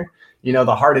somewhere,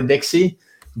 the heart of Dixie,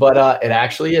 but it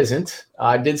actually isn't.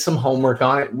 I did some homework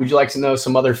on it. Would you like to know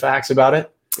some other facts about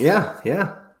it?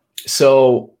 Yeah.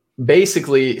 So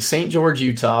basically, St. George,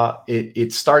 Utah,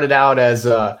 it started out as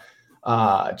a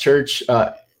church,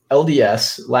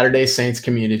 LDS, Latter-day Saints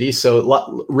community.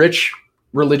 So rich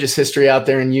religious history out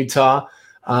there in Utah.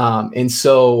 And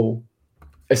so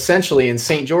essentially in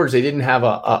St. George, they didn't have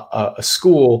a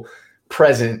school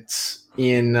presence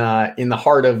in the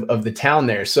heart of the town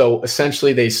there. So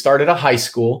essentially they started a high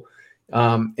school.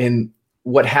 And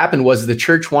what happened was the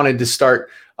church wanted to start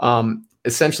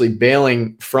essentially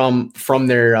bailing from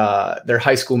their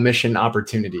high school mission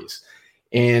opportunities.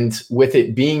 And with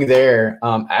it being there,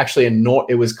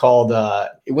 it was called,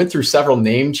 it went through several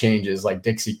name changes like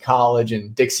Dixie College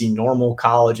and Dixie Normal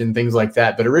College and things like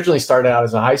that, but originally started out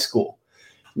as a high school.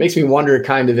 It makes me wonder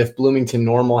kind of if Bloomington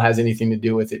Normal has anything to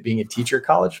do with it being a teacher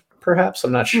college, perhaps.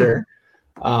 I'm not sure.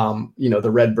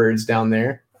 The Redbirds down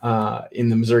there in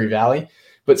the Missouri Valley.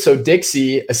 But so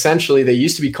Dixie, essentially, they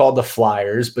used to be called the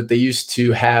Flyers, but they used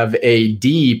to have a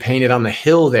D painted on the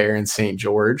hill there in St.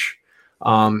 George.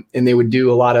 And they would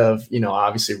do a lot of,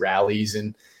 obviously rallies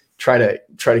and try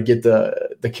to get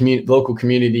the local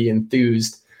community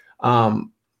enthused.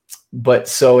 but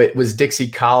so it was Dixie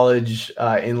College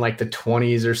in like the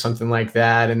 20s or something like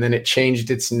that. And then it changed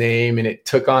its name and it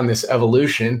took on this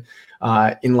evolution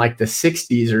in like the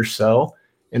 60s or so.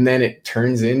 And then it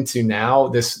turns into now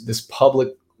this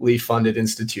publicly funded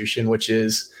institution, which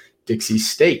is Dixie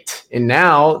State. And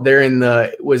now they're in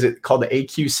was it called the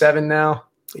AQ7 now?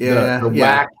 Yeah. The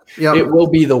WAC. Yep. It will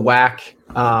be the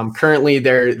WAC. Currently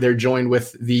they're joined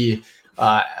with the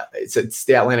it's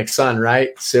the Atlantic Sun, right?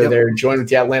 So they're joined with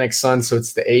the Atlantic Sun. So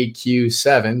it's the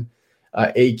AQ7,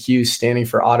 AQ standing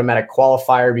for automatic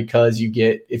qualifier, because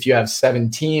if you have 7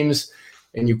 teams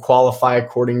and you qualify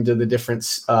according to the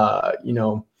different,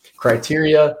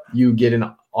 criteria, you get an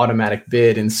automatic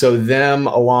bid. And so them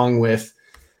along with,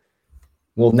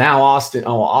 now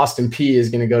Austin P is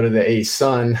going to go to the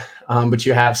A-Sun, but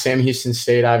you have Sam Houston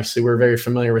State. Obviously, we're very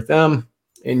familiar with them.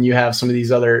 And you have some of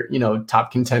these other,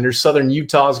 top contenders. Southern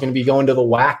Utah is going to be going to the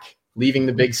WAC, leaving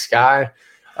the Big Sky.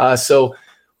 So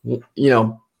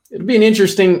it'll be an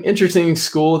interesting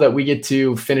school that we get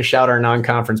to finish out our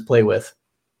non-conference play with.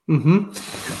 Mm-hmm.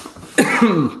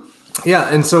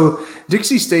 Yeah, and so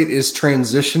Dixie State is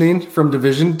transitioning from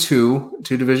Division II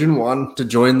to Division I to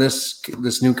join this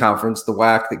new conference, the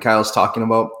WAC that Kyle's talking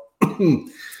about.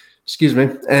 Excuse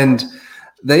me. And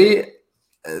they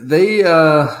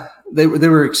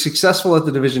were successful at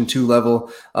the Division II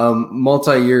level,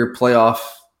 multi-year playoff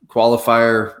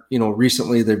qualifier.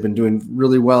 Recently they've been doing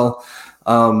really well.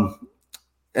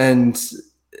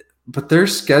 But their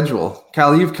schedule,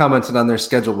 Kyle, you've commented on their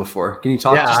schedule before. Can you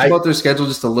talk about their schedule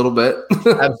just a little bit?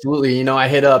 Absolutely. I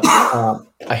hit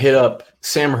up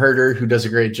Sam Herder, who does a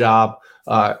great job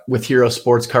with Hero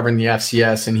Sports covering the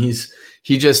FCS, and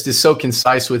he just is so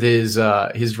concise with his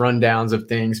rundowns of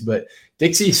things. But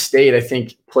Dixie State, I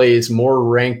think, plays more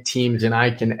ranked teams than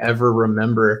I can ever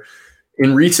remember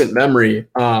in recent memory.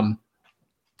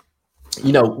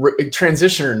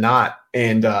 Transition or not,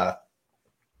 and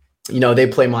they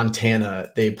play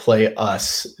Montana, they play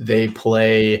us, they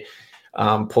play.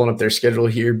 Pulling up their schedule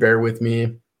here. Bear with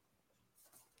me.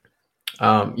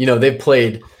 They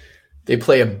play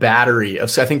a battery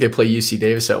of. So I think they play UC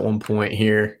Davis at one point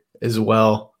here as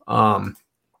well.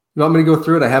 You want me to go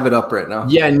through it? I have it up right now.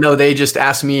 Yeah, no, they just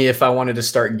asked me if I wanted to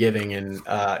start giving, and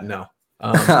no.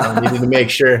 I needed to make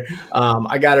sure.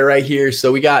 I got it right here.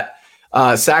 So we got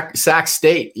Sac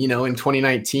State, in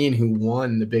 2019, who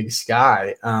won the Big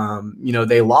Sky.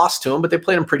 They lost to them, but they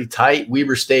played them pretty tight.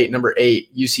 Weber State, number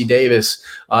 8, UC Davis,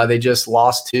 they just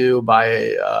lost to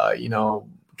by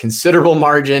considerable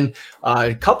margin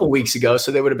a couple weeks ago.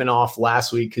 So they would have been off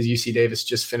last week because UC Davis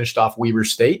just finished off Weber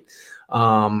State.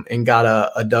 And got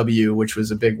a W, which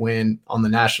was a big win on the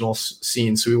national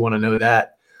scene. So we want to know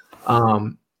that.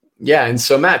 And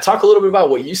so Matt, talk a little bit about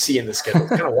what you see in the schedule. It's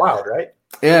kind of wild, right?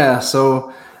 Yeah.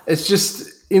 So it's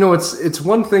just, it's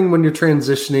one thing when you're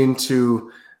transitioning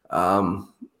to,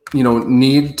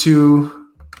 need to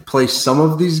play some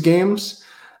of these games,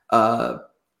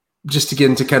 just to get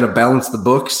into kind of balance the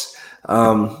books.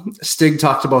 Stig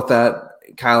talked about that,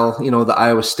 Kyle, the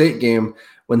Iowa State game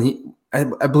when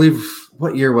I believe,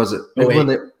 what year was it?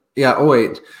 08.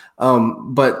 08.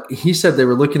 But he said they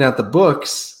were looking at the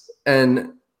books,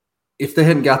 and if they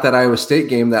hadn't got that Iowa State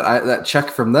game, that check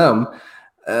from them,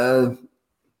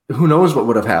 who knows what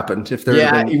would have happened if there.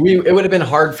 Yeah, it would have been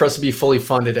hard for us to be fully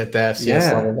funded at the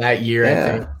FCS level that year. Yeah.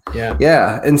 I think.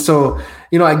 Yeah, and so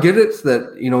I get it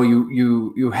that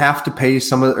you have to pay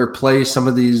play some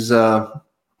of these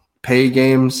pay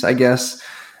games. I guess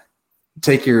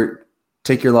take your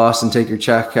loss and take your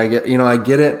check. I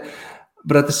get it.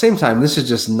 But at the same time, this is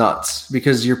just nuts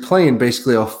because you're playing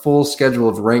basically a full schedule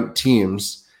of ranked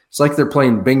teams. It's like they're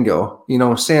playing bingo.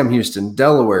 Sam Houston,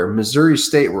 Delaware, Missouri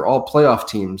State were all playoff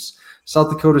teams.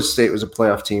 South Dakota State was a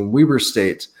playoff team. Weber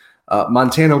State,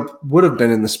 Montana would have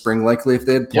been in the spring likely if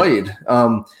they had played.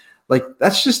 Yep.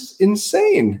 That's just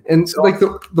insane. And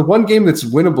the one game that's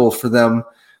winnable for them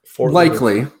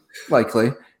likely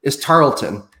is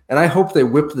Tarleton. And I hope they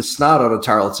whip the snot out of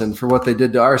Tarleton for what they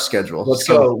did to our schedule. Let's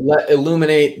go.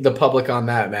 Illuminate the public on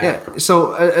that, man. Yeah.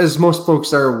 So as most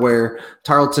folks are aware,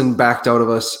 Tarleton backed out of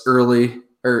us early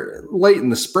or late in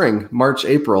the spring, March,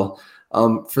 April,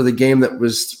 for the game that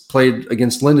was played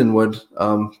against Lindenwood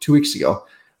 2 weeks ago.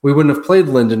 We wouldn't have played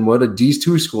Lindenwood, a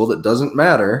D2 school that doesn't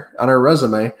matter on our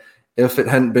resume, if it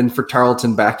hadn't been for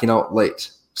Tarleton backing out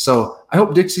late. So I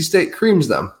hope Dixie State creams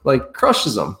them,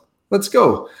 crushes them. Let's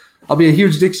go. I'll be a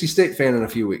huge Dixie State fan in a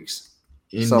few weeks.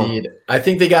 Indeed. So, I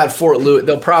think they got Fort Lewis.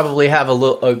 They'll probably have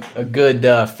a good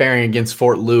faring against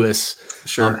Fort Lewis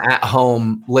at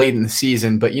home late in the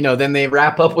season. But, then they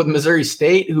wrap up with Missouri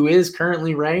State, who is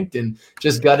currently ranked and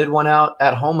just gutted one out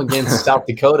at home against South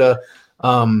Dakota.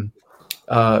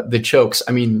 The Chokes.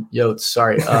 I mean, Yotes,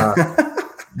 sorry.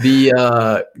 The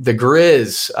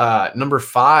Grizz, number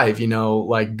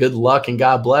 5, good luck and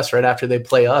God bless right after they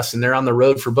play us. And they're on the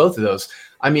road for both of those.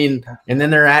 I mean, and then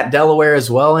they're at Delaware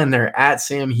as well, and they're at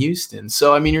Sam Houston.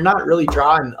 So, I mean, you're not really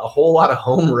drawing a whole lot of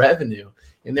home revenue.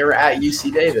 And they were at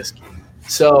UC Davis.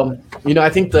 So, I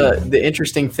think the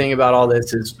interesting thing about all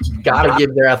this is got to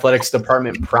give their athletics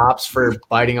department props for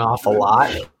biting off a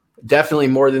lot. Definitely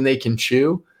more than they can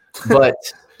chew. But,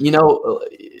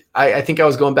 I think I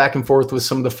was going back and forth with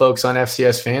some of the folks on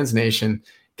FCS Fans Nation.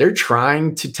 They're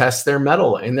trying to test their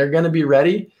mettle, and they're going to be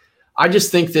ready. I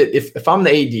just think that if I'm the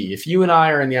AD, if you and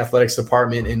I are in the athletics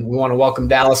department and we want to welcome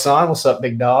Dallas on, what's up,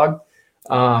 big dog?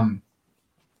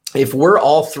 If we're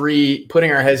all three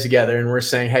putting our heads together and we're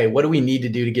saying, hey, what do we need to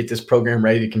do to get this program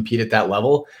ready to compete at that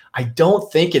level? I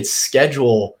don't think it's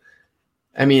schedule.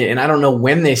 I mean, and I don't know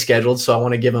when they scheduled, so I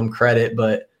want to give them credit,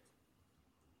 but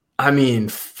I mean,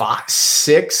 5,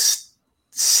 6,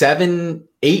 7,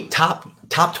 8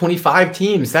 top 25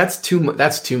 teams. That's too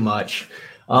much.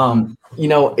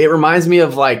 It reminds me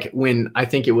of like when I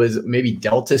think it was maybe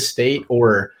Delta State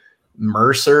or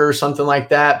Mercer or something like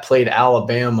that played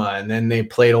Alabama, and then they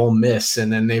played Ole Miss,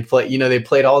 and then they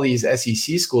played all these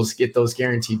SEC schools to get those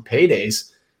guaranteed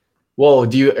paydays. Well,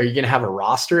 are you going to have a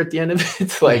roster at the end of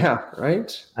it? Yeah,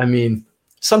 right. I mean,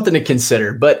 something to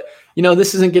consider, but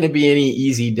this isn't going to be any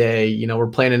easy day. We're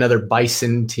playing another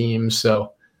Bison team.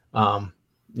 So, we're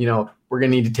going to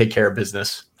need to take care of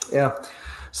business. Yeah.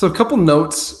 So a couple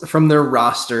notes from their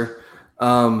roster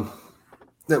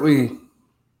that we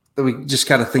just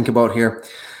got to think about here.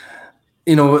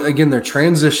 Again, they're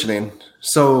transitioning.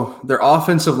 So their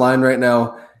offensive line right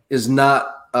now is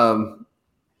not an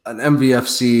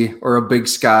MVFC or a Big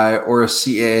Sky or a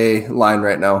CAA line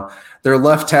right now. Their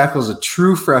left tackle is a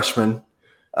true freshman,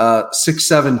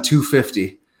 6'7",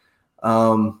 250.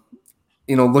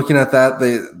 Looking at that,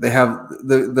 they have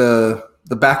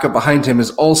the backup behind him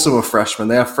is also a freshman.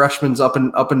 They have freshmen up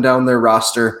and down their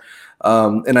roster.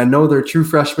 And I know they're true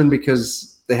freshmen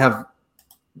because they have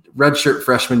redshirt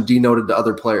freshmen denoted to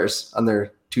other players on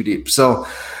their 2 deep. So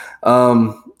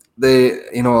they,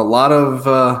 a lot of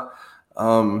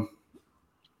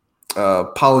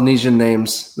Polynesian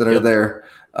names that are there.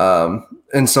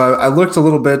 And so I looked a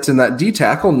little bit in that D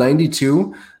tackle,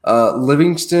 92,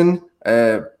 Livingston.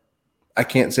 I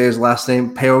can't say his last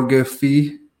name,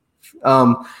 Peogafi.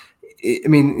 He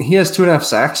has 2.5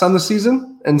 sacks on the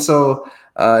season. And so,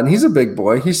 and he's a big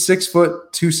boy. He's 6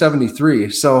 foot 273.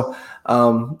 So,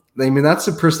 that's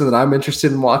a person that I'm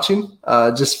interested in watching.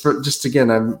 I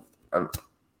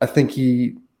think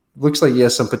he looks like he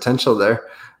has some potential there,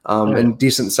 and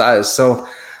decent size. So,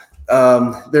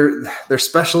 their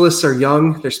specialists are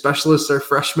young. Their specialists are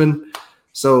freshmen.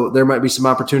 So there might be some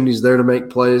opportunities there to make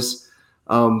plays.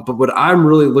 But what I'm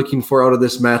really looking for out of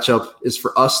this matchup is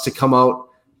for us to come out,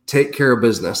 take care of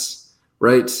business,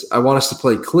 right? I want us to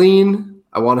play clean.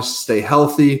 I want us to stay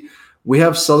healthy. We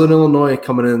have Southern Illinois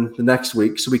coming in the next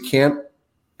week, so we can't,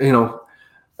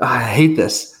 I hate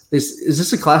this. Is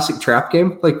this a classic trap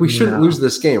game? Like, we shouldn't lose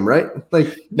this game, right?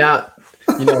 Like, now,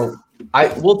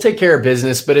 we'll take care of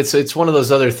business, but it's one of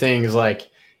those other things like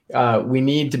we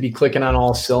need to be clicking on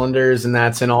all cylinders, and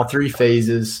that's in all 3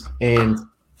 phases. And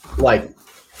like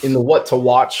in the what to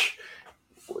watch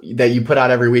that you put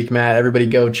out every week, Matt, everybody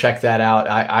go check that out.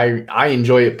 I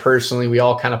enjoy it personally. We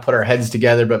all kind of put our heads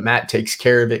together, but Matt takes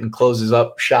care of it and closes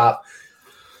up shop.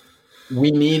 We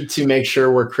need to make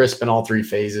sure we're crisp in all 3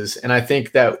 phases. And I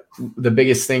think that the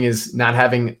biggest thing is not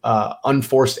having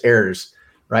unforced errors,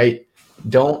 right?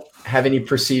 Don't have any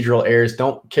procedural errors.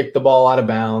 Don't kick the ball out of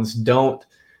bounds. Don't,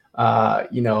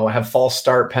 have false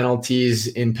start penalties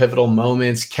in pivotal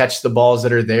moments, catch the balls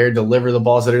that are there, deliver the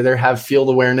balls that are there, have field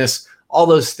awareness, all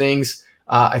those things.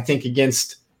 I think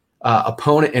against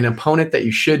an opponent that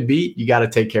you should beat, you got to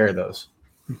take care of those.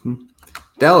 Mm-hmm.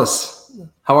 Dallas,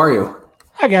 how are you?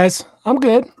 Hi guys, I'm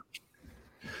good.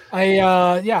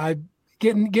 I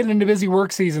getting into busy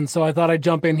work season, so I thought I'd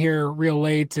jump in here real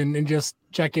late and just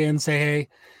check in, say hey.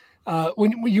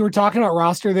 When you were talking about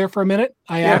roster there for a minute,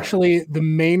 the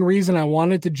main reason I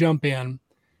wanted to jump in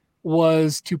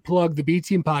was to plug the B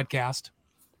Team podcast.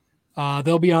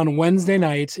 They'll be on Wednesday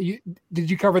night. Did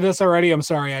you cover this already? I'm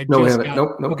sorry.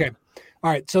 Nope. Okay.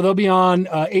 All right. So they'll be on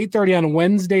 8:30 on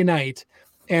Wednesday night,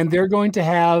 and they're going to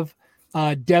have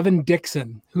Devin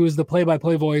Dixon, who is the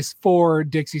play-by-play voice for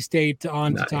Dixie State,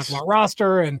 on to talk about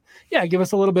roster and give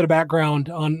us a little bit of background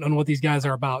on what these guys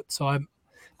are about. So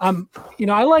I'm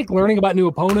I like learning about new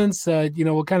opponents.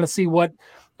 We'll kind of see what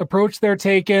approach they're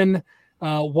taking,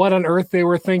 what on earth they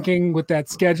were thinking with that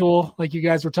schedule, like you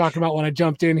guys were talking about when I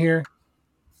jumped in here.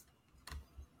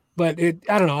 But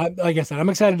I don't know. Like I said, I'm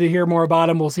excited to hear more about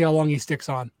him. We'll see how long he sticks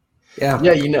on. Yeah,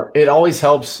 it always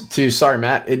helps to. Sorry,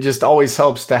 Matt. It just always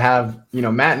helps to have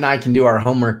Matt and I can do our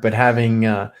homework, but having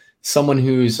someone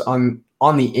who's on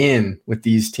the in with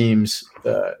these teams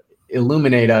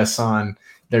illuminate us on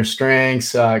their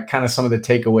strengths, kind of some of the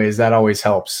takeaways, that always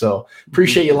helps. So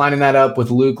appreciate you lining that up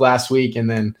with Luke last week, and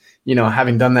then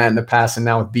having done that in the past, and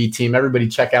now with B Team. Everybody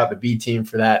check out the B Team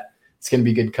for that. It's going to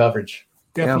be good coverage.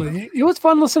 Definitely. It was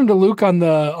fun listening to Luke on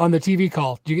the TV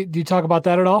call. Do you talk about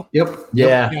that at all? Yep.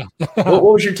 Yeah. What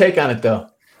was your take on it though?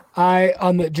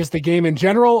 Just the game in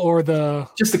general, or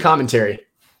just the commentary?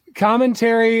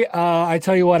 Commentary. I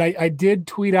tell you what, I did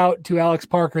tweet out to Alex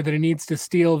Parker that he needs to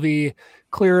steal the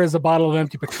clear as a bottle of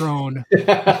empty Patron.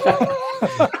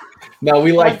 No,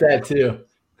 we like that too.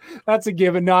 That's a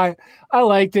given. No, I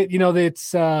liked it.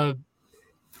 It's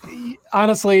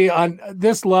honestly on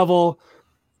this level,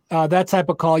 that type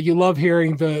of call, you love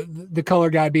hearing the color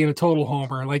guy being a total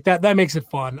homer like that. That makes it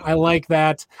fun. I like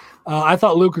that. I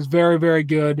thought Luke was very, very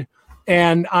good.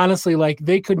 And honestly, like,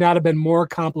 they could not have been more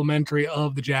complimentary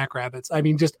of the Jackrabbits. I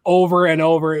mean, just over and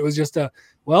over, it was just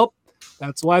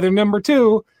that's why they're number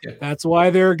 2. Yeah. That's why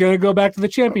they're going to go back to the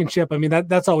championship. I mean,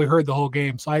 that's all we heard the whole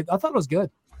game. So I thought it was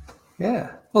good.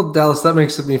 Yeah. Well, Dallas, that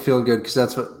makes me feel good, because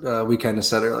that's what we kind of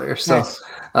said earlier. So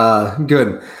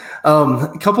good.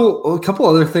 A couple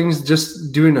other things,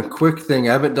 just doing a quick thing.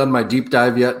 I haven't done my deep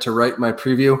dive yet to write my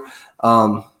preview.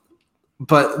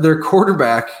 But their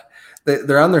quarterback,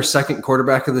 they're on their second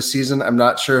quarterback of the season. I'm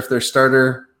not sure if their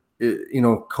starter,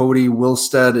 Cody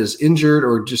Wilstead, is injured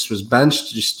or just was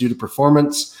benched just due to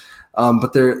performance.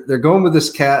 But they're going with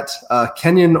this cat,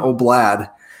 Kenyon Oblad,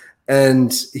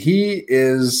 and he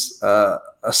is a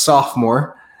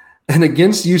sophomore. And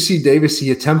against UC Davis,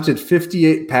 he attempted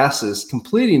 58 passes,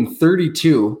 completing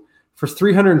 32 for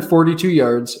 342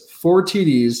 yards, 4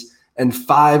 TDs, and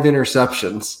 5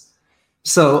 interceptions.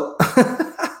 So,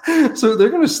 so they're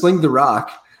going to sling the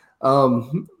rock.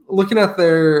 Looking at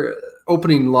their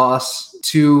opening loss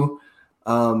to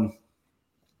who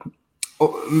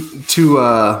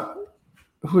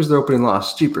was their opening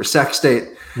loss? Sac State.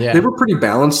 Yeah. They were pretty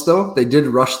balanced, though. They did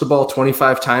rush the ball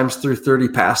 25 times through 30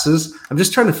 passes. I'm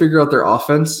just trying to figure out their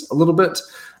offense a little bit.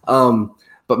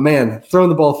 But, man, throwing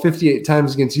the ball 58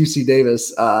 times against UC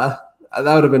Davis, that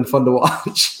would have been fun to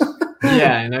watch.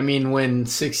 Yeah, and I mean, when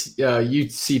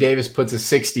UC Davis puts a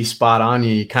 60 spot on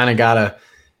you, you kind of got to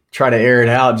try to air it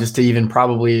out just to even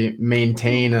probably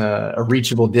maintain a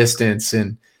reachable distance.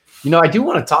 And I do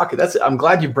want to talk. I'm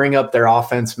glad you bring up their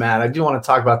offense, Matt. I do want to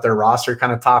talk about their roster,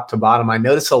 kind of top to bottom. I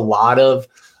notice a lot of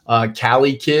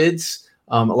Cali kids,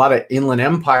 a lot of Inland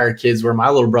Empire kids, where my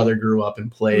little brother grew up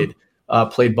and played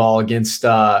ball against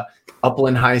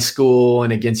Upland High School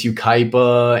and against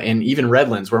Ukaipa and even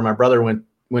Redlands, where my brother went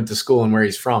to school and where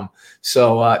he's from.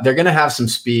 So they're going to have some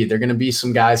speed. They're going to be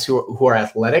some guys who are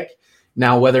athletic.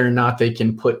 Now, whether or not they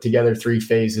can put together 3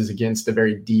 phases against a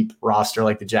very deep roster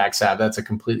like the Jacks have, that's a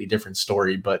completely different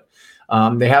story. But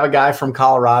they have a guy from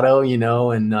Colorado,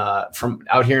 and from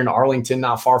out here in Arlington,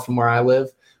 not far from where I live,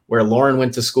 where Lauren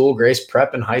went to school, Grace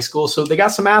Prep in high school. So they got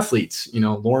some athletes.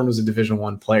 Lauren was a Division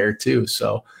I player too.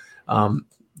 So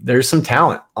there's some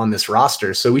talent on this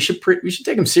roster. So we should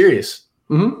take them serious.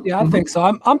 Mm-hmm. Yeah, I think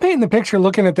so. I'm painting the picture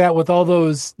looking at that with all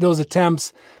those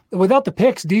attempts. Without the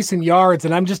picks, decent yards,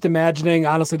 and I'm just imagining,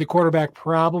 honestly, the quarterback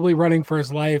probably running for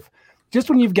his life. Just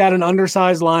when you've got an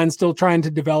undersized line still trying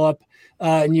to develop,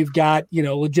 and you've got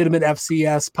legitimate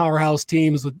FCS powerhouse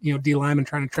teams with D linemen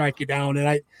trying to track you down,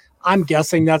 and I'm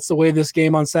guessing that's the way this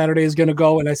game on Saturday is going to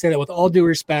go. And I say that with all due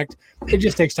respect, it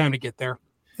just takes time to get there.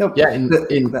 Yep. Yeah,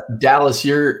 in Dallas,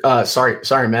 you're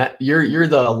sorry, Matt, you're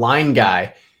the line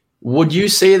guy. Would you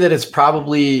say that it's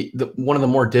probably one of the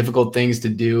more difficult things to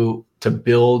do to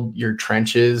build your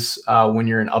trenches when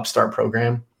you're an upstart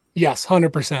program? Yes,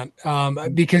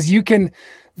 100%. Because you can,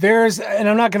 and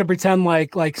I'm not going to pretend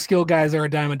like skill guys are a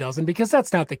dime a dozen, because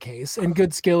that's not the case. And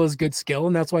good skill is good skill.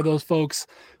 And that's why those folks,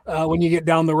 when you get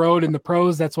down the road in the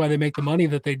pros, that's why they make the money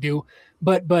that they do.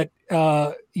 But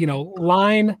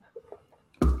line,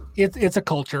 it's a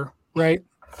culture, right?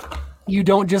 You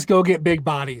don't just go get big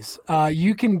bodies.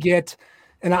 You can get,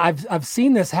 and I've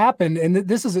seen this happen, and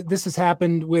this has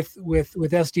happened with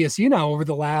SDSU now over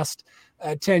the last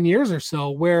 10 years or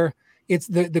so, where it's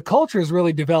the culture is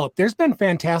really developed. There's been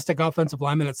fantastic offensive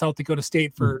linemen at South Dakota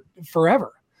State for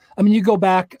forever. I mean, you go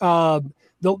back the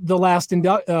last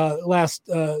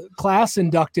class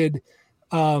inducted.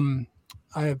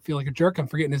 I feel like a jerk. I'm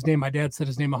forgetting his name. My dad said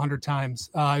his name 100 times.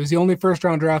 He was the only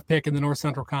first-round draft pick in the North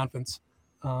Central Conference.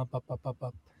 Yeah.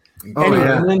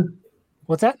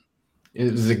 What's that?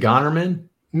 Is it Gonerman?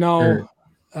 No.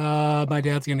 My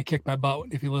dad's going to kick my butt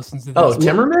if he listens to this. Oh,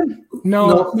 Timmerman?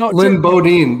 No. Lynn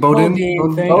Bodine.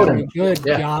 Bodine. Good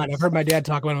God. I've heard my dad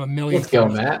talk about him a million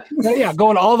times. Let's go, Matt. Yeah,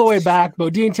 going all the way back.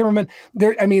 Bodine, Timmerman.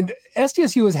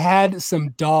 SDSU has had some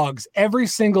dogs every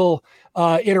single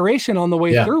iteration on the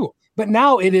way through. But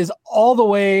now it is all the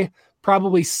way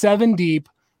probably 7 deep,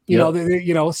 you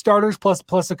know, starters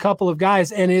plus a couple of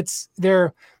guys. And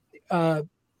they're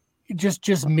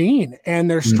just mean, and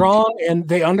they're strong, and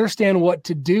they understand what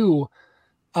to do.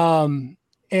 And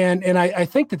I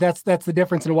think that's the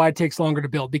difference in why it takes longer to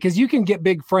build, because you can get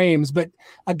big frames, but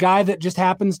a guy that just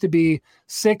happens to be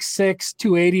 6'6",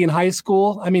 280 in high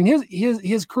school, I mean,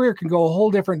 his career can go a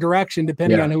whole different direction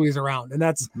depending on who he's around. And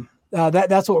that's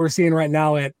what we're seeing right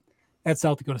now at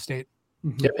South Dakota State.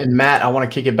 Yep. And Matt, I want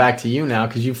to kick it back to you now,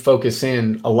 because you focus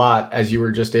in a lot as you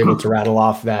were just able to rattle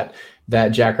off that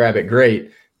Jackrabbit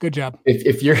great. Good job.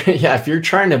 If you're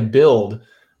trying to build,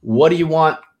 what do you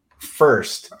want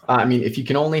first? I mean, if you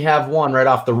can only have one right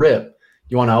off the rip,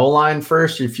 you want an O-line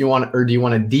first, or do you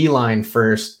want a D-line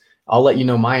first? I'll let you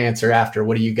know my answer after.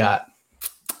 What do you got?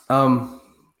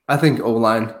 I think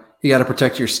O-line. You got to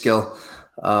protect your skill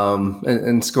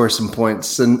and score some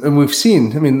points. And we've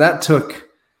seen, I mean, that's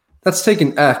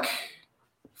taken Eck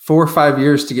 4 or 5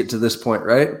 years to get to this point,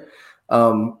 right?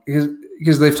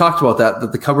 Because they've talked about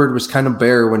that the cupboard was kind of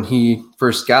bare when he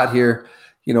first got here.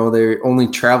 You know, they only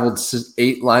traveled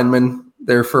 8 linemen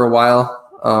there for a while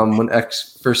when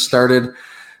X first started.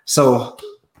 So,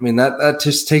 I mean, that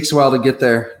just takes a while to get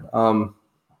there. And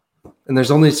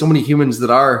there's only so many humans that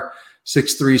are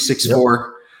 6'3",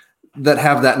 6'4", that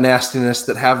have that nastiness,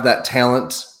 that have that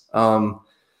talent.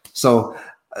 So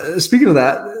speaking of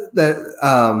that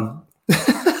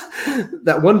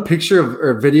that one picture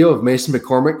or video of Mason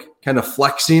McCormick kind of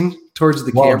flexing towards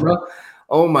the camera.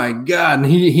 Oh my God. And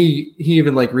he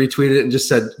even like retweeted it and just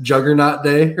said Juggernaut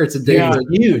Day, or it's a day for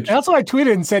huge. That's what I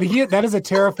tweeted and said, that is a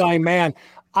terrifying man.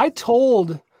 I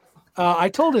told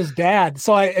his dad.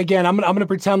 So I'm going to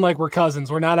pretend like we're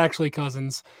cousins. We're not actually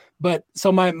cousins, but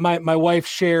so my wife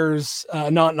shares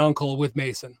an aunt and uncle with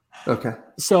Mason. Okay.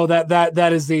 So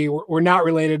that is we're not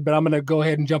related, but I'm going to go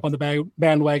ahead and jump on the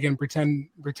bandwagon, pretend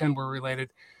we're related.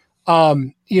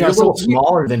 You're a little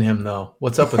smaller than him though.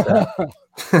 What's up with that?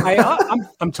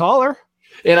 I'm taller.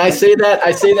 And I say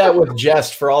that with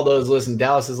jest for all those listening.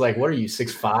 Dallas is like, what are you,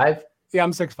 6'5"? Yeah,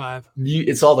 I'm 6'5".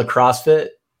 It's all the CrossFit?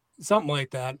 Something like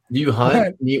that. Do you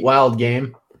hunt, eat wild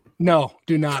game? No,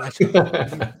 do not.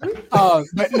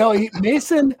 But no,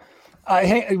 Mason,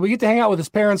 we get to hang out with his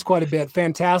parents quite a bit.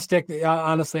 Fantastic.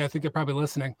 Honestly, I think they're probably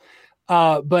listening.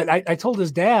 But I told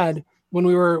his dad when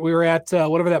we were at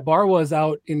whatever that bar was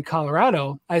out in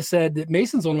Colorado, I said that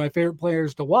Mason's one of my favorite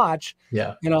players to watch.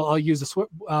 Yeah. And I'll use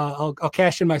I'll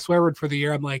cash in my swear word for the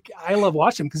year. I'm like, I love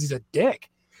watching him because he's a dick.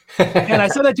 And I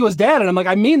said that to his dad, and I'm like,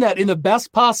 I mean that in the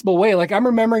best possible way. Like, I'm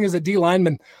remembering as a D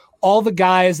lineman, all the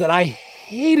guys that I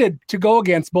hated to go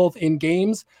against, both in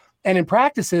games and in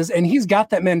practices. And he's got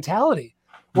that mentality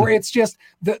where it's just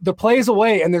the play's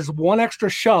away, and there's one extra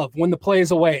shove when the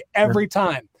play's away every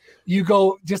time. You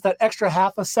go just that extra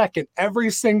half a second every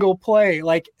single play,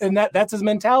 like, and that's his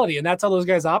mentality, and that's how those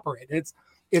guys operate.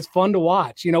 It's fun to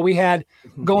watch. You know, we had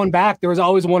going back, there was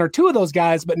always one or two of those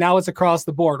guys, but now it's across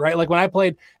the board, right? Like when I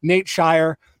played Nate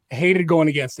Shire, I hated going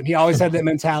against him. He always had that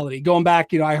mentality. Going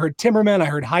back, you know, I heard Timmerman, I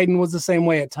heard Hayden was the same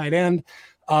way at tight end.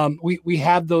 We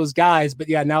have those guys, but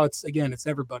yeah, now it's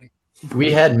everybody.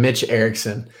 We had Mitch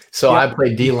Erickson. So I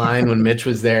played D-line when Mitch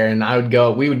was there, and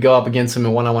we would go up against him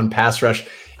in one-on-one pass rush.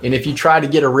 And if you try to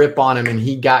get a rip on him and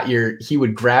he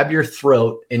would grab your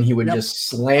throat and he would just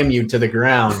slam you to the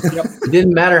ground. It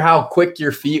didn't matter how quick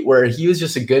your feet were. He was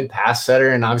just a good pass setter,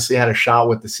 and obviously had a shot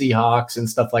with the Seahawks and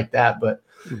stuff like that. But,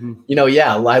 you know,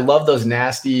 I love those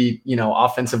nasty, you know,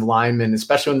 offensive linemen,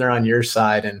 especially when they're on your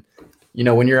side. And, you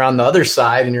know, when you're on the other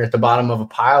side and you're at the bottom of a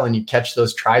pile and you catch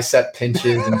those tricep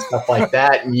pinches and stuff like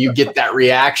that, and you get that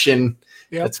reaction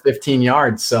that's 15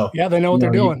 yards. So yeah, they know what they're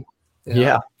doing.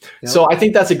 Yeah. So I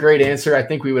think that's a great answer. I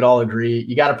think we would all agree.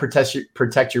 You got to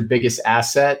protect your biggest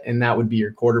asset, and that would be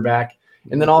your quarterback.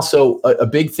 And then also a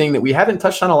big thing that we haven't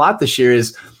touched on a lot this year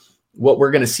is what we're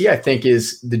going to see, I think,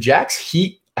 is the Jacks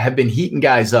have been heating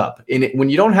guys up. And when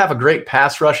you don't have a great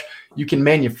pass rush, you can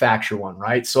manufacture one,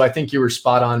 right? So I think you were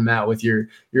spot on, Matt, with your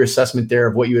assessment there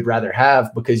of what you would rather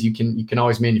have, because you can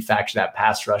always manufacture that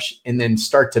pass rush and then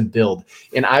start to build.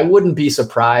 And I wouldn't be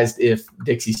surprised if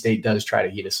Dixie State does try to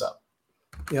heat us up.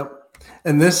 Yep.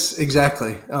 And this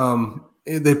exactly.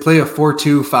 They play a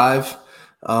 4-2-5.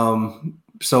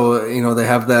 So, they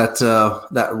have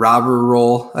that robber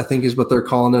role, I think is what they're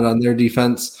calling it on their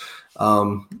defense.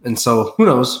 And so who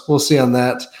knows? We'll see on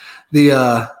that.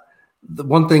 The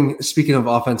one thing, speaking of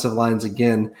offensive lines,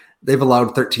 again, they've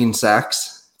allowed 13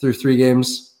 sacks through 3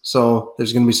 games. So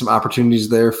there's going to be some opportunities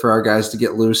there for our guys to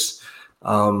get loose.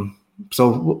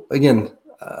 So again,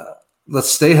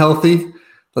 let's stay healthy.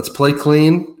 Let's play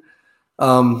clean.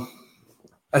 I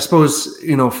suppose,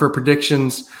 for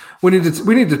predictions, we need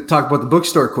to talk about the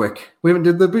bookstore quick. We didn't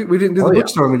do the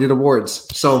bookstore when we did awards.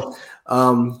 So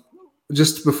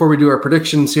just before we do our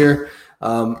predictions here,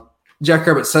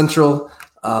 Jackrabbit Central,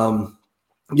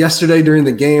 yesterday during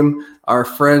the game, our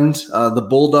friend, the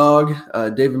Bulldog,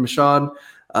 David Michaud,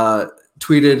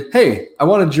 tweeted, "Hey, I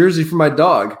want a jersey for my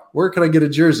dog. Where can I get a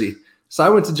jersey?" So I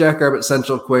went to Jackrabbit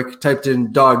Central quick, typed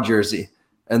in dog jersey,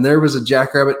 and there was a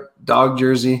Jackrabbit dog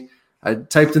jersey. I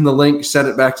typed in the link, sent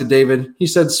it back to David. He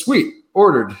said, "Sweet,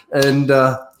 ordered." And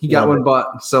he got one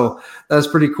bought. So that was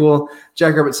pretty cool.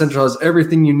 Jackrabbit Central has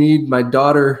everything you need. My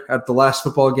daughter at the last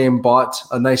football game bought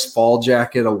a nice fall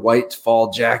jacket, a white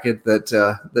fall jacket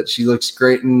that she looks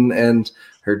great in, and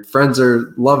her friends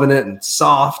are loving it and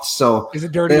soft. So is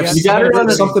it dirty? You got her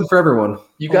on something for everyone.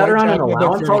 You got her on an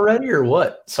allowance already, or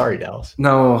what? Sorry, Dallas.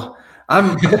 No.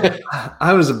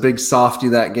 I was a big softy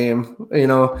that game.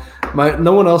 No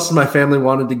one else in my family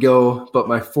wanted to go, but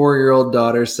my 4-year-old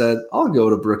daughter said, "I'll go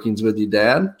to Brookings with you,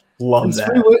 Dad." Love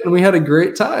that. We went and we had a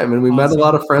great time, and we met a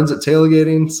lot of friends at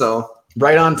tailgating. So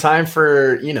right on time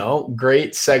for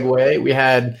great segue. We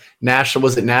had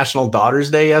National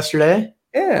Daughters Day yesterday?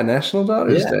 Yeah, National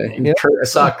Daughters Day. Yep. I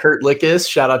saw Kurt Lickus.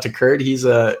 Shout out to Kurt. He's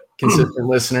a consistent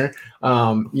listener.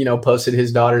 Posted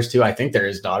his daughters too. I think they're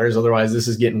his daughters. Otherwise, this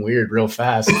is getting weird real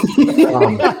fast.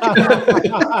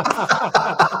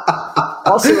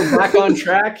 Also, back on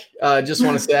track. Just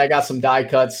want to say I got some die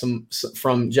cuts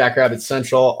from Jackrabbit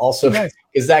Central. Also,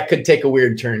 because that could take a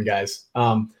weird turn, guys.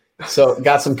 So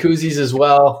got some koozies as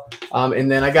well. And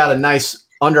then I got a nice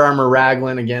Under Armour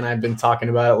raglan. Again, I've been talking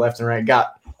about it left and right.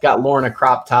 Got Lauren a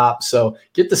crop top. So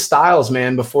get the styles,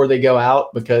 man, before they go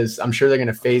out, because I'm sure they're going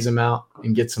to phase them out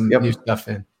and get some new stuff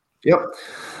in. Yep.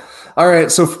 All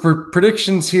right. So for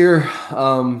predictions here,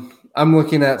 I'm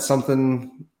looking at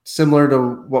something similar to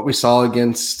what we saw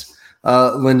against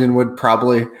Lindenwood.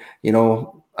 Probably,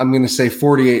 I'm going to say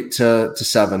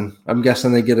 48-7. I'm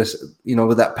guessing they get us,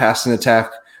 with that passing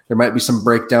attack. There might be some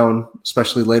breakdown,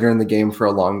 especially later in the game for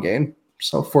a long game.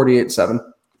 So 48-7.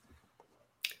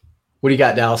 What do you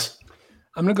got, Dallas?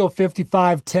 I'm going to go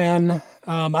 55-10.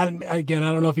 I don't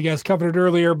know if you guys covered it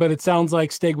earlier, but it sounds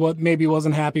like Stig maybe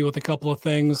wasn't happy with a couple of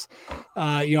things.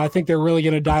 I think they're really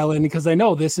going to dial in, because they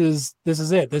know this is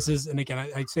it. And again,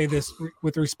 I say this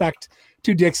with respect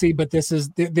to Dixie, but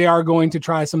they are going to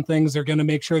try some things. They're going to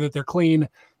make sure that they're clean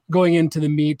going into the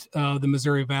meet of the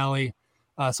Missouri Valley.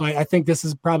 So I think this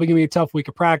is probably going to be a tough week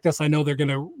of practice. I know they're going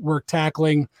to work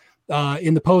tackling.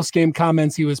 In the post-game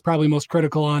comments, he was probably most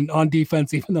critical on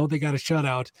defense, even though they got a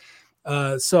shutout.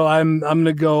 So I'm going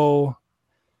to go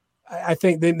 – I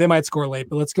think they might score late,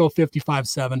 but let's go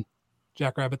 55-7,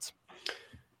 Jackrabbits.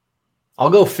 I'll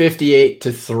go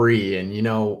 58-3. And,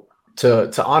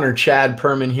 to honor Chad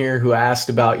Perman here, who asked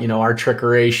about, our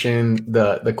trickeration,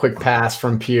 the quick pass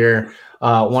from Pierre,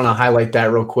 want to highlight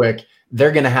that real quick.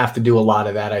 They're going to have to do a lot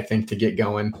of that, I think, to get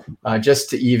going, just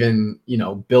to even,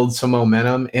 build some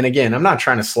momentum. And again, I'm not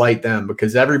trying to slight them,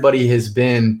 because everybody has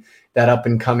been that up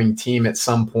and coming team at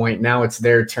some point. Now it's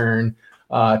their turn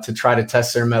to try to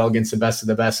test their mettle against the best of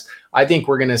the best. I think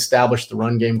we're going to establish the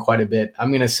run game quite a bit. I'm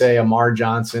going to say Amar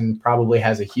Johnson probably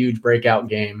has a huge breakout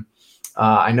game.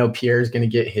 I know Pierre's going to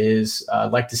get his.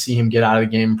 I'd like to see him get out of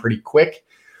the game pretty quick.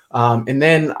 And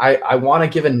then I want to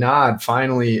give a nod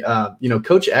finally.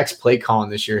 Coach X play calling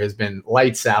this year has been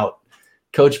lights out.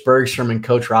 Coach Bergstrom and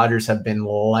Coach Rogers have been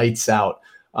lights out.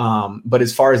 But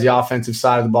as far as the offensive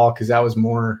side of the ball, because that was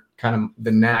more kind of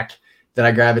the knack that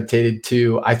I gravitated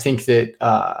to, I think that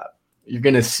you're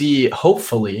going to see,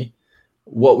 hopefully,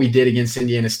 what we did against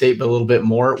Indiana State, but a little bit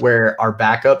more, where our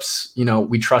backups,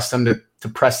 we trust them to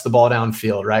press the ball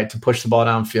downfield, right? To push the ball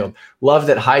downfield. Love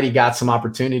that Heidi got some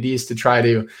opportunities to try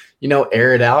to,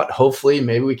 air it out. Hopefully,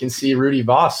 maybe we can see Rudy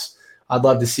Voss. I'd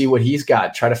love to see what he's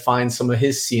got, try to find some of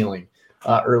his ceiling.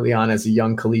 early on as a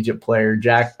young collegiate player.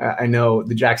 Jack, I know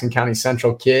the Jackson County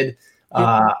Central kid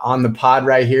on the pod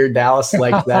right here. Dallas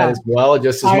likes that as well,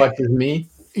 just as much as me.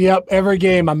 Yep, every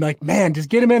game I'm like, man, just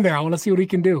get him in there. I want to see what he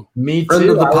can do. Me too.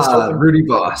 Friend of the pod, Rudy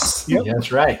Boss. Yep. Yeah,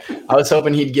 that's right. I was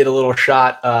hoping he'd get a little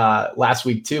shot last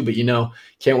week too, but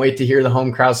can't wait to hear the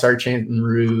home crowd start chanting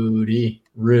Rudy.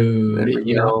 Know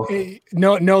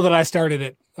that I started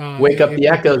it. Wake up the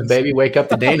Echoes, baby. Wake up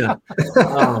the Dana.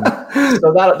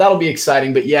 So that'll be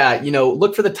exciting. But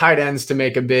look for the tight ends to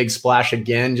make a big splash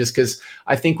again, just because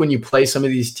I think when you play some of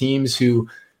these teams who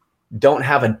don't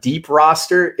have a deep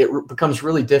roster, it becomes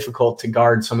really difficult to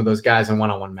guard some of those guys in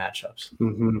one-on-one matchups.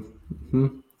 Mm-hmm.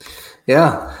 Mm-hmm.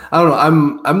 Yeah, I don't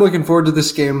know. I'm looking forward to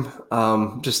this game.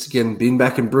 Just again, being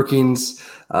back in Brookings,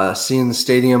 seeing the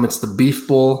stadium. It's the Beef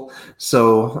Bowl,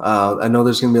 so I know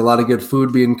there's going to be a lot of good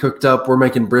food being cooked up. We're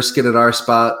making brisket at our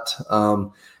spot,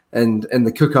 and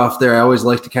the cook-off there. I always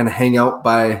like to kind of hang out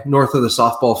by north of the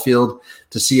softball field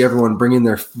to see everyone bringing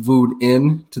their food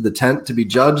in to the tent to be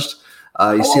judged.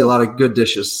 You see a lot of good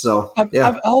dishes. So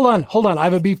hold on. I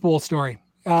have a Beef Bowl story.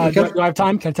 Okay. Do I have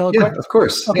time? Can I tell it quick? Of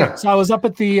course. Okay. Yeah. So I was up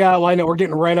at the, I know we're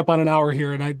getting right up on an hour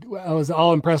here, and I was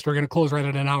all impressed. We're going to close right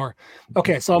at an hour.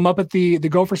 Okay. So I'm up at the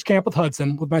Gophers camp with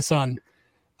Hudson with my son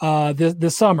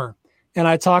this summer. And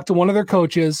I talked to one of their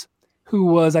coaches who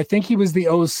was, I think he was the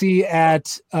OC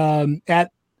at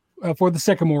for the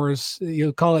Sycamores.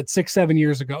 You'll call it 6-7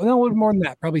 years ago. No, more than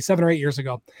that, probably 7 or 8 years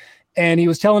ago. And he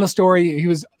was telling a story. He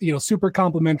was, super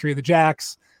complimentary of the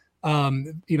Jacks,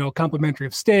 complimentary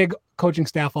of Stig, coaching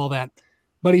staff, all that.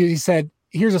 But he said,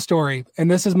 here's a story. And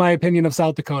this is my opinion of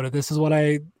South Dakota. This is what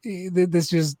this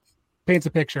just paints a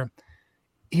picture.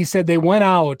 He said they went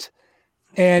out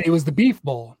and it was the Beef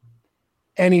Bowl.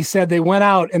 And he said they went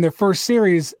out in their first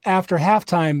series after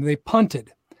halftime, they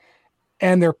punted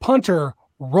and their punter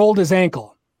rolled his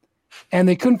ankle. And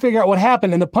they couldn't figure out what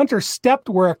happened. And the punter stepped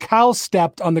where a cow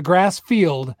stepped on the grass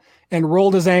field and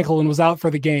rolled his ankle and was out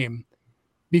for the game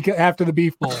after the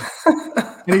Beef Bowl.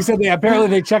 And he said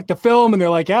they checked the film and they're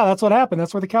like, yeah, that's what happened.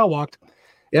 That's where the cow walked.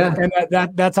 Yeah. And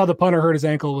that's how the punter hurt his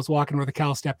ankle, was walking where the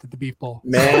cow stepped at the Beef Bowl.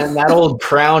 Man, that old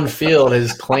Crown Field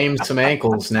has claimed some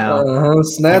ankles now.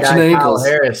 Snatching ankles.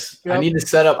 Kyle Harris. Yep. I need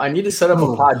to set up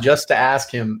a pod just to ask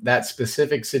him that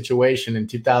specific situation in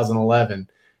 2011.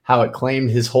 How it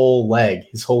claimed his whole leg,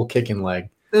 his whole kicking leg.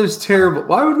 It was terrible.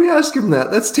 Why would we ask him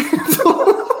that? That's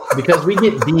terrible. Because we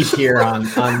get deep here on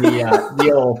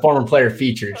the old former player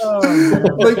features.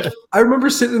 Like, I remember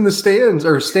standing in the stands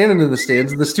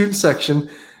in the student section,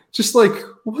 just like,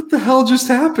 what the hell just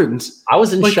happened? I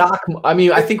was in shock. I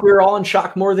mean, I think we were all in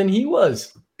shock more than he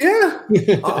was. Yeah.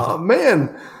 Oh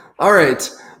man. All right.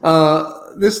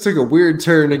 This took a weird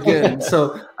turn again.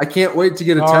 So I can't wait to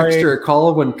get a text or a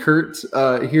call when Kurt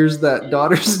hears that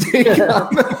Daughter's Day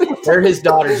comment. They're his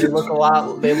daughters. They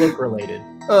look related.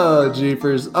 Oh,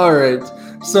 jeepers. All right.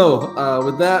 So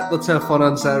with that, let's have fun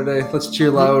on Saturday. Let's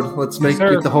cheer loud. Let's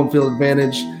get the home field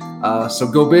advantage. So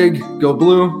go big, go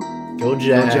blue. Go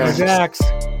Jacks. Go Jacks.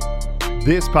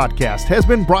 This podcast has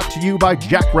been brought to you by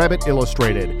Jackrabbit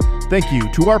Illustrated. Thank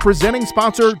you to our presenting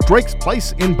sponsor, Drake's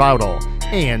Place in Bowdle,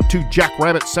 and to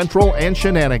Jackrabbit Central and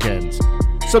Shenanigans.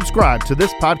 Subscribe to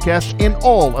this podcast and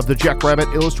all of the Jackrabbit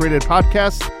Illustrated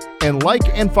podcasts, and like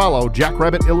and follow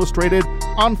Jackrabbit Illustrated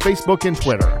on Facebook and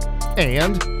Twitter.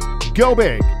 And go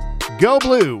big, go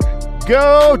blue,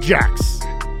 go Jacks.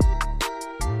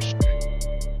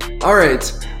 All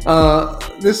right.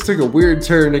 This took a weird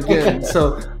turn again.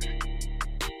 So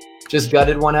just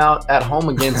gutted one out at home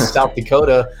against South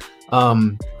Dakota.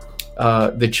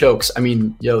 The Chokes. I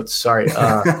mean, Yotes. Sorry.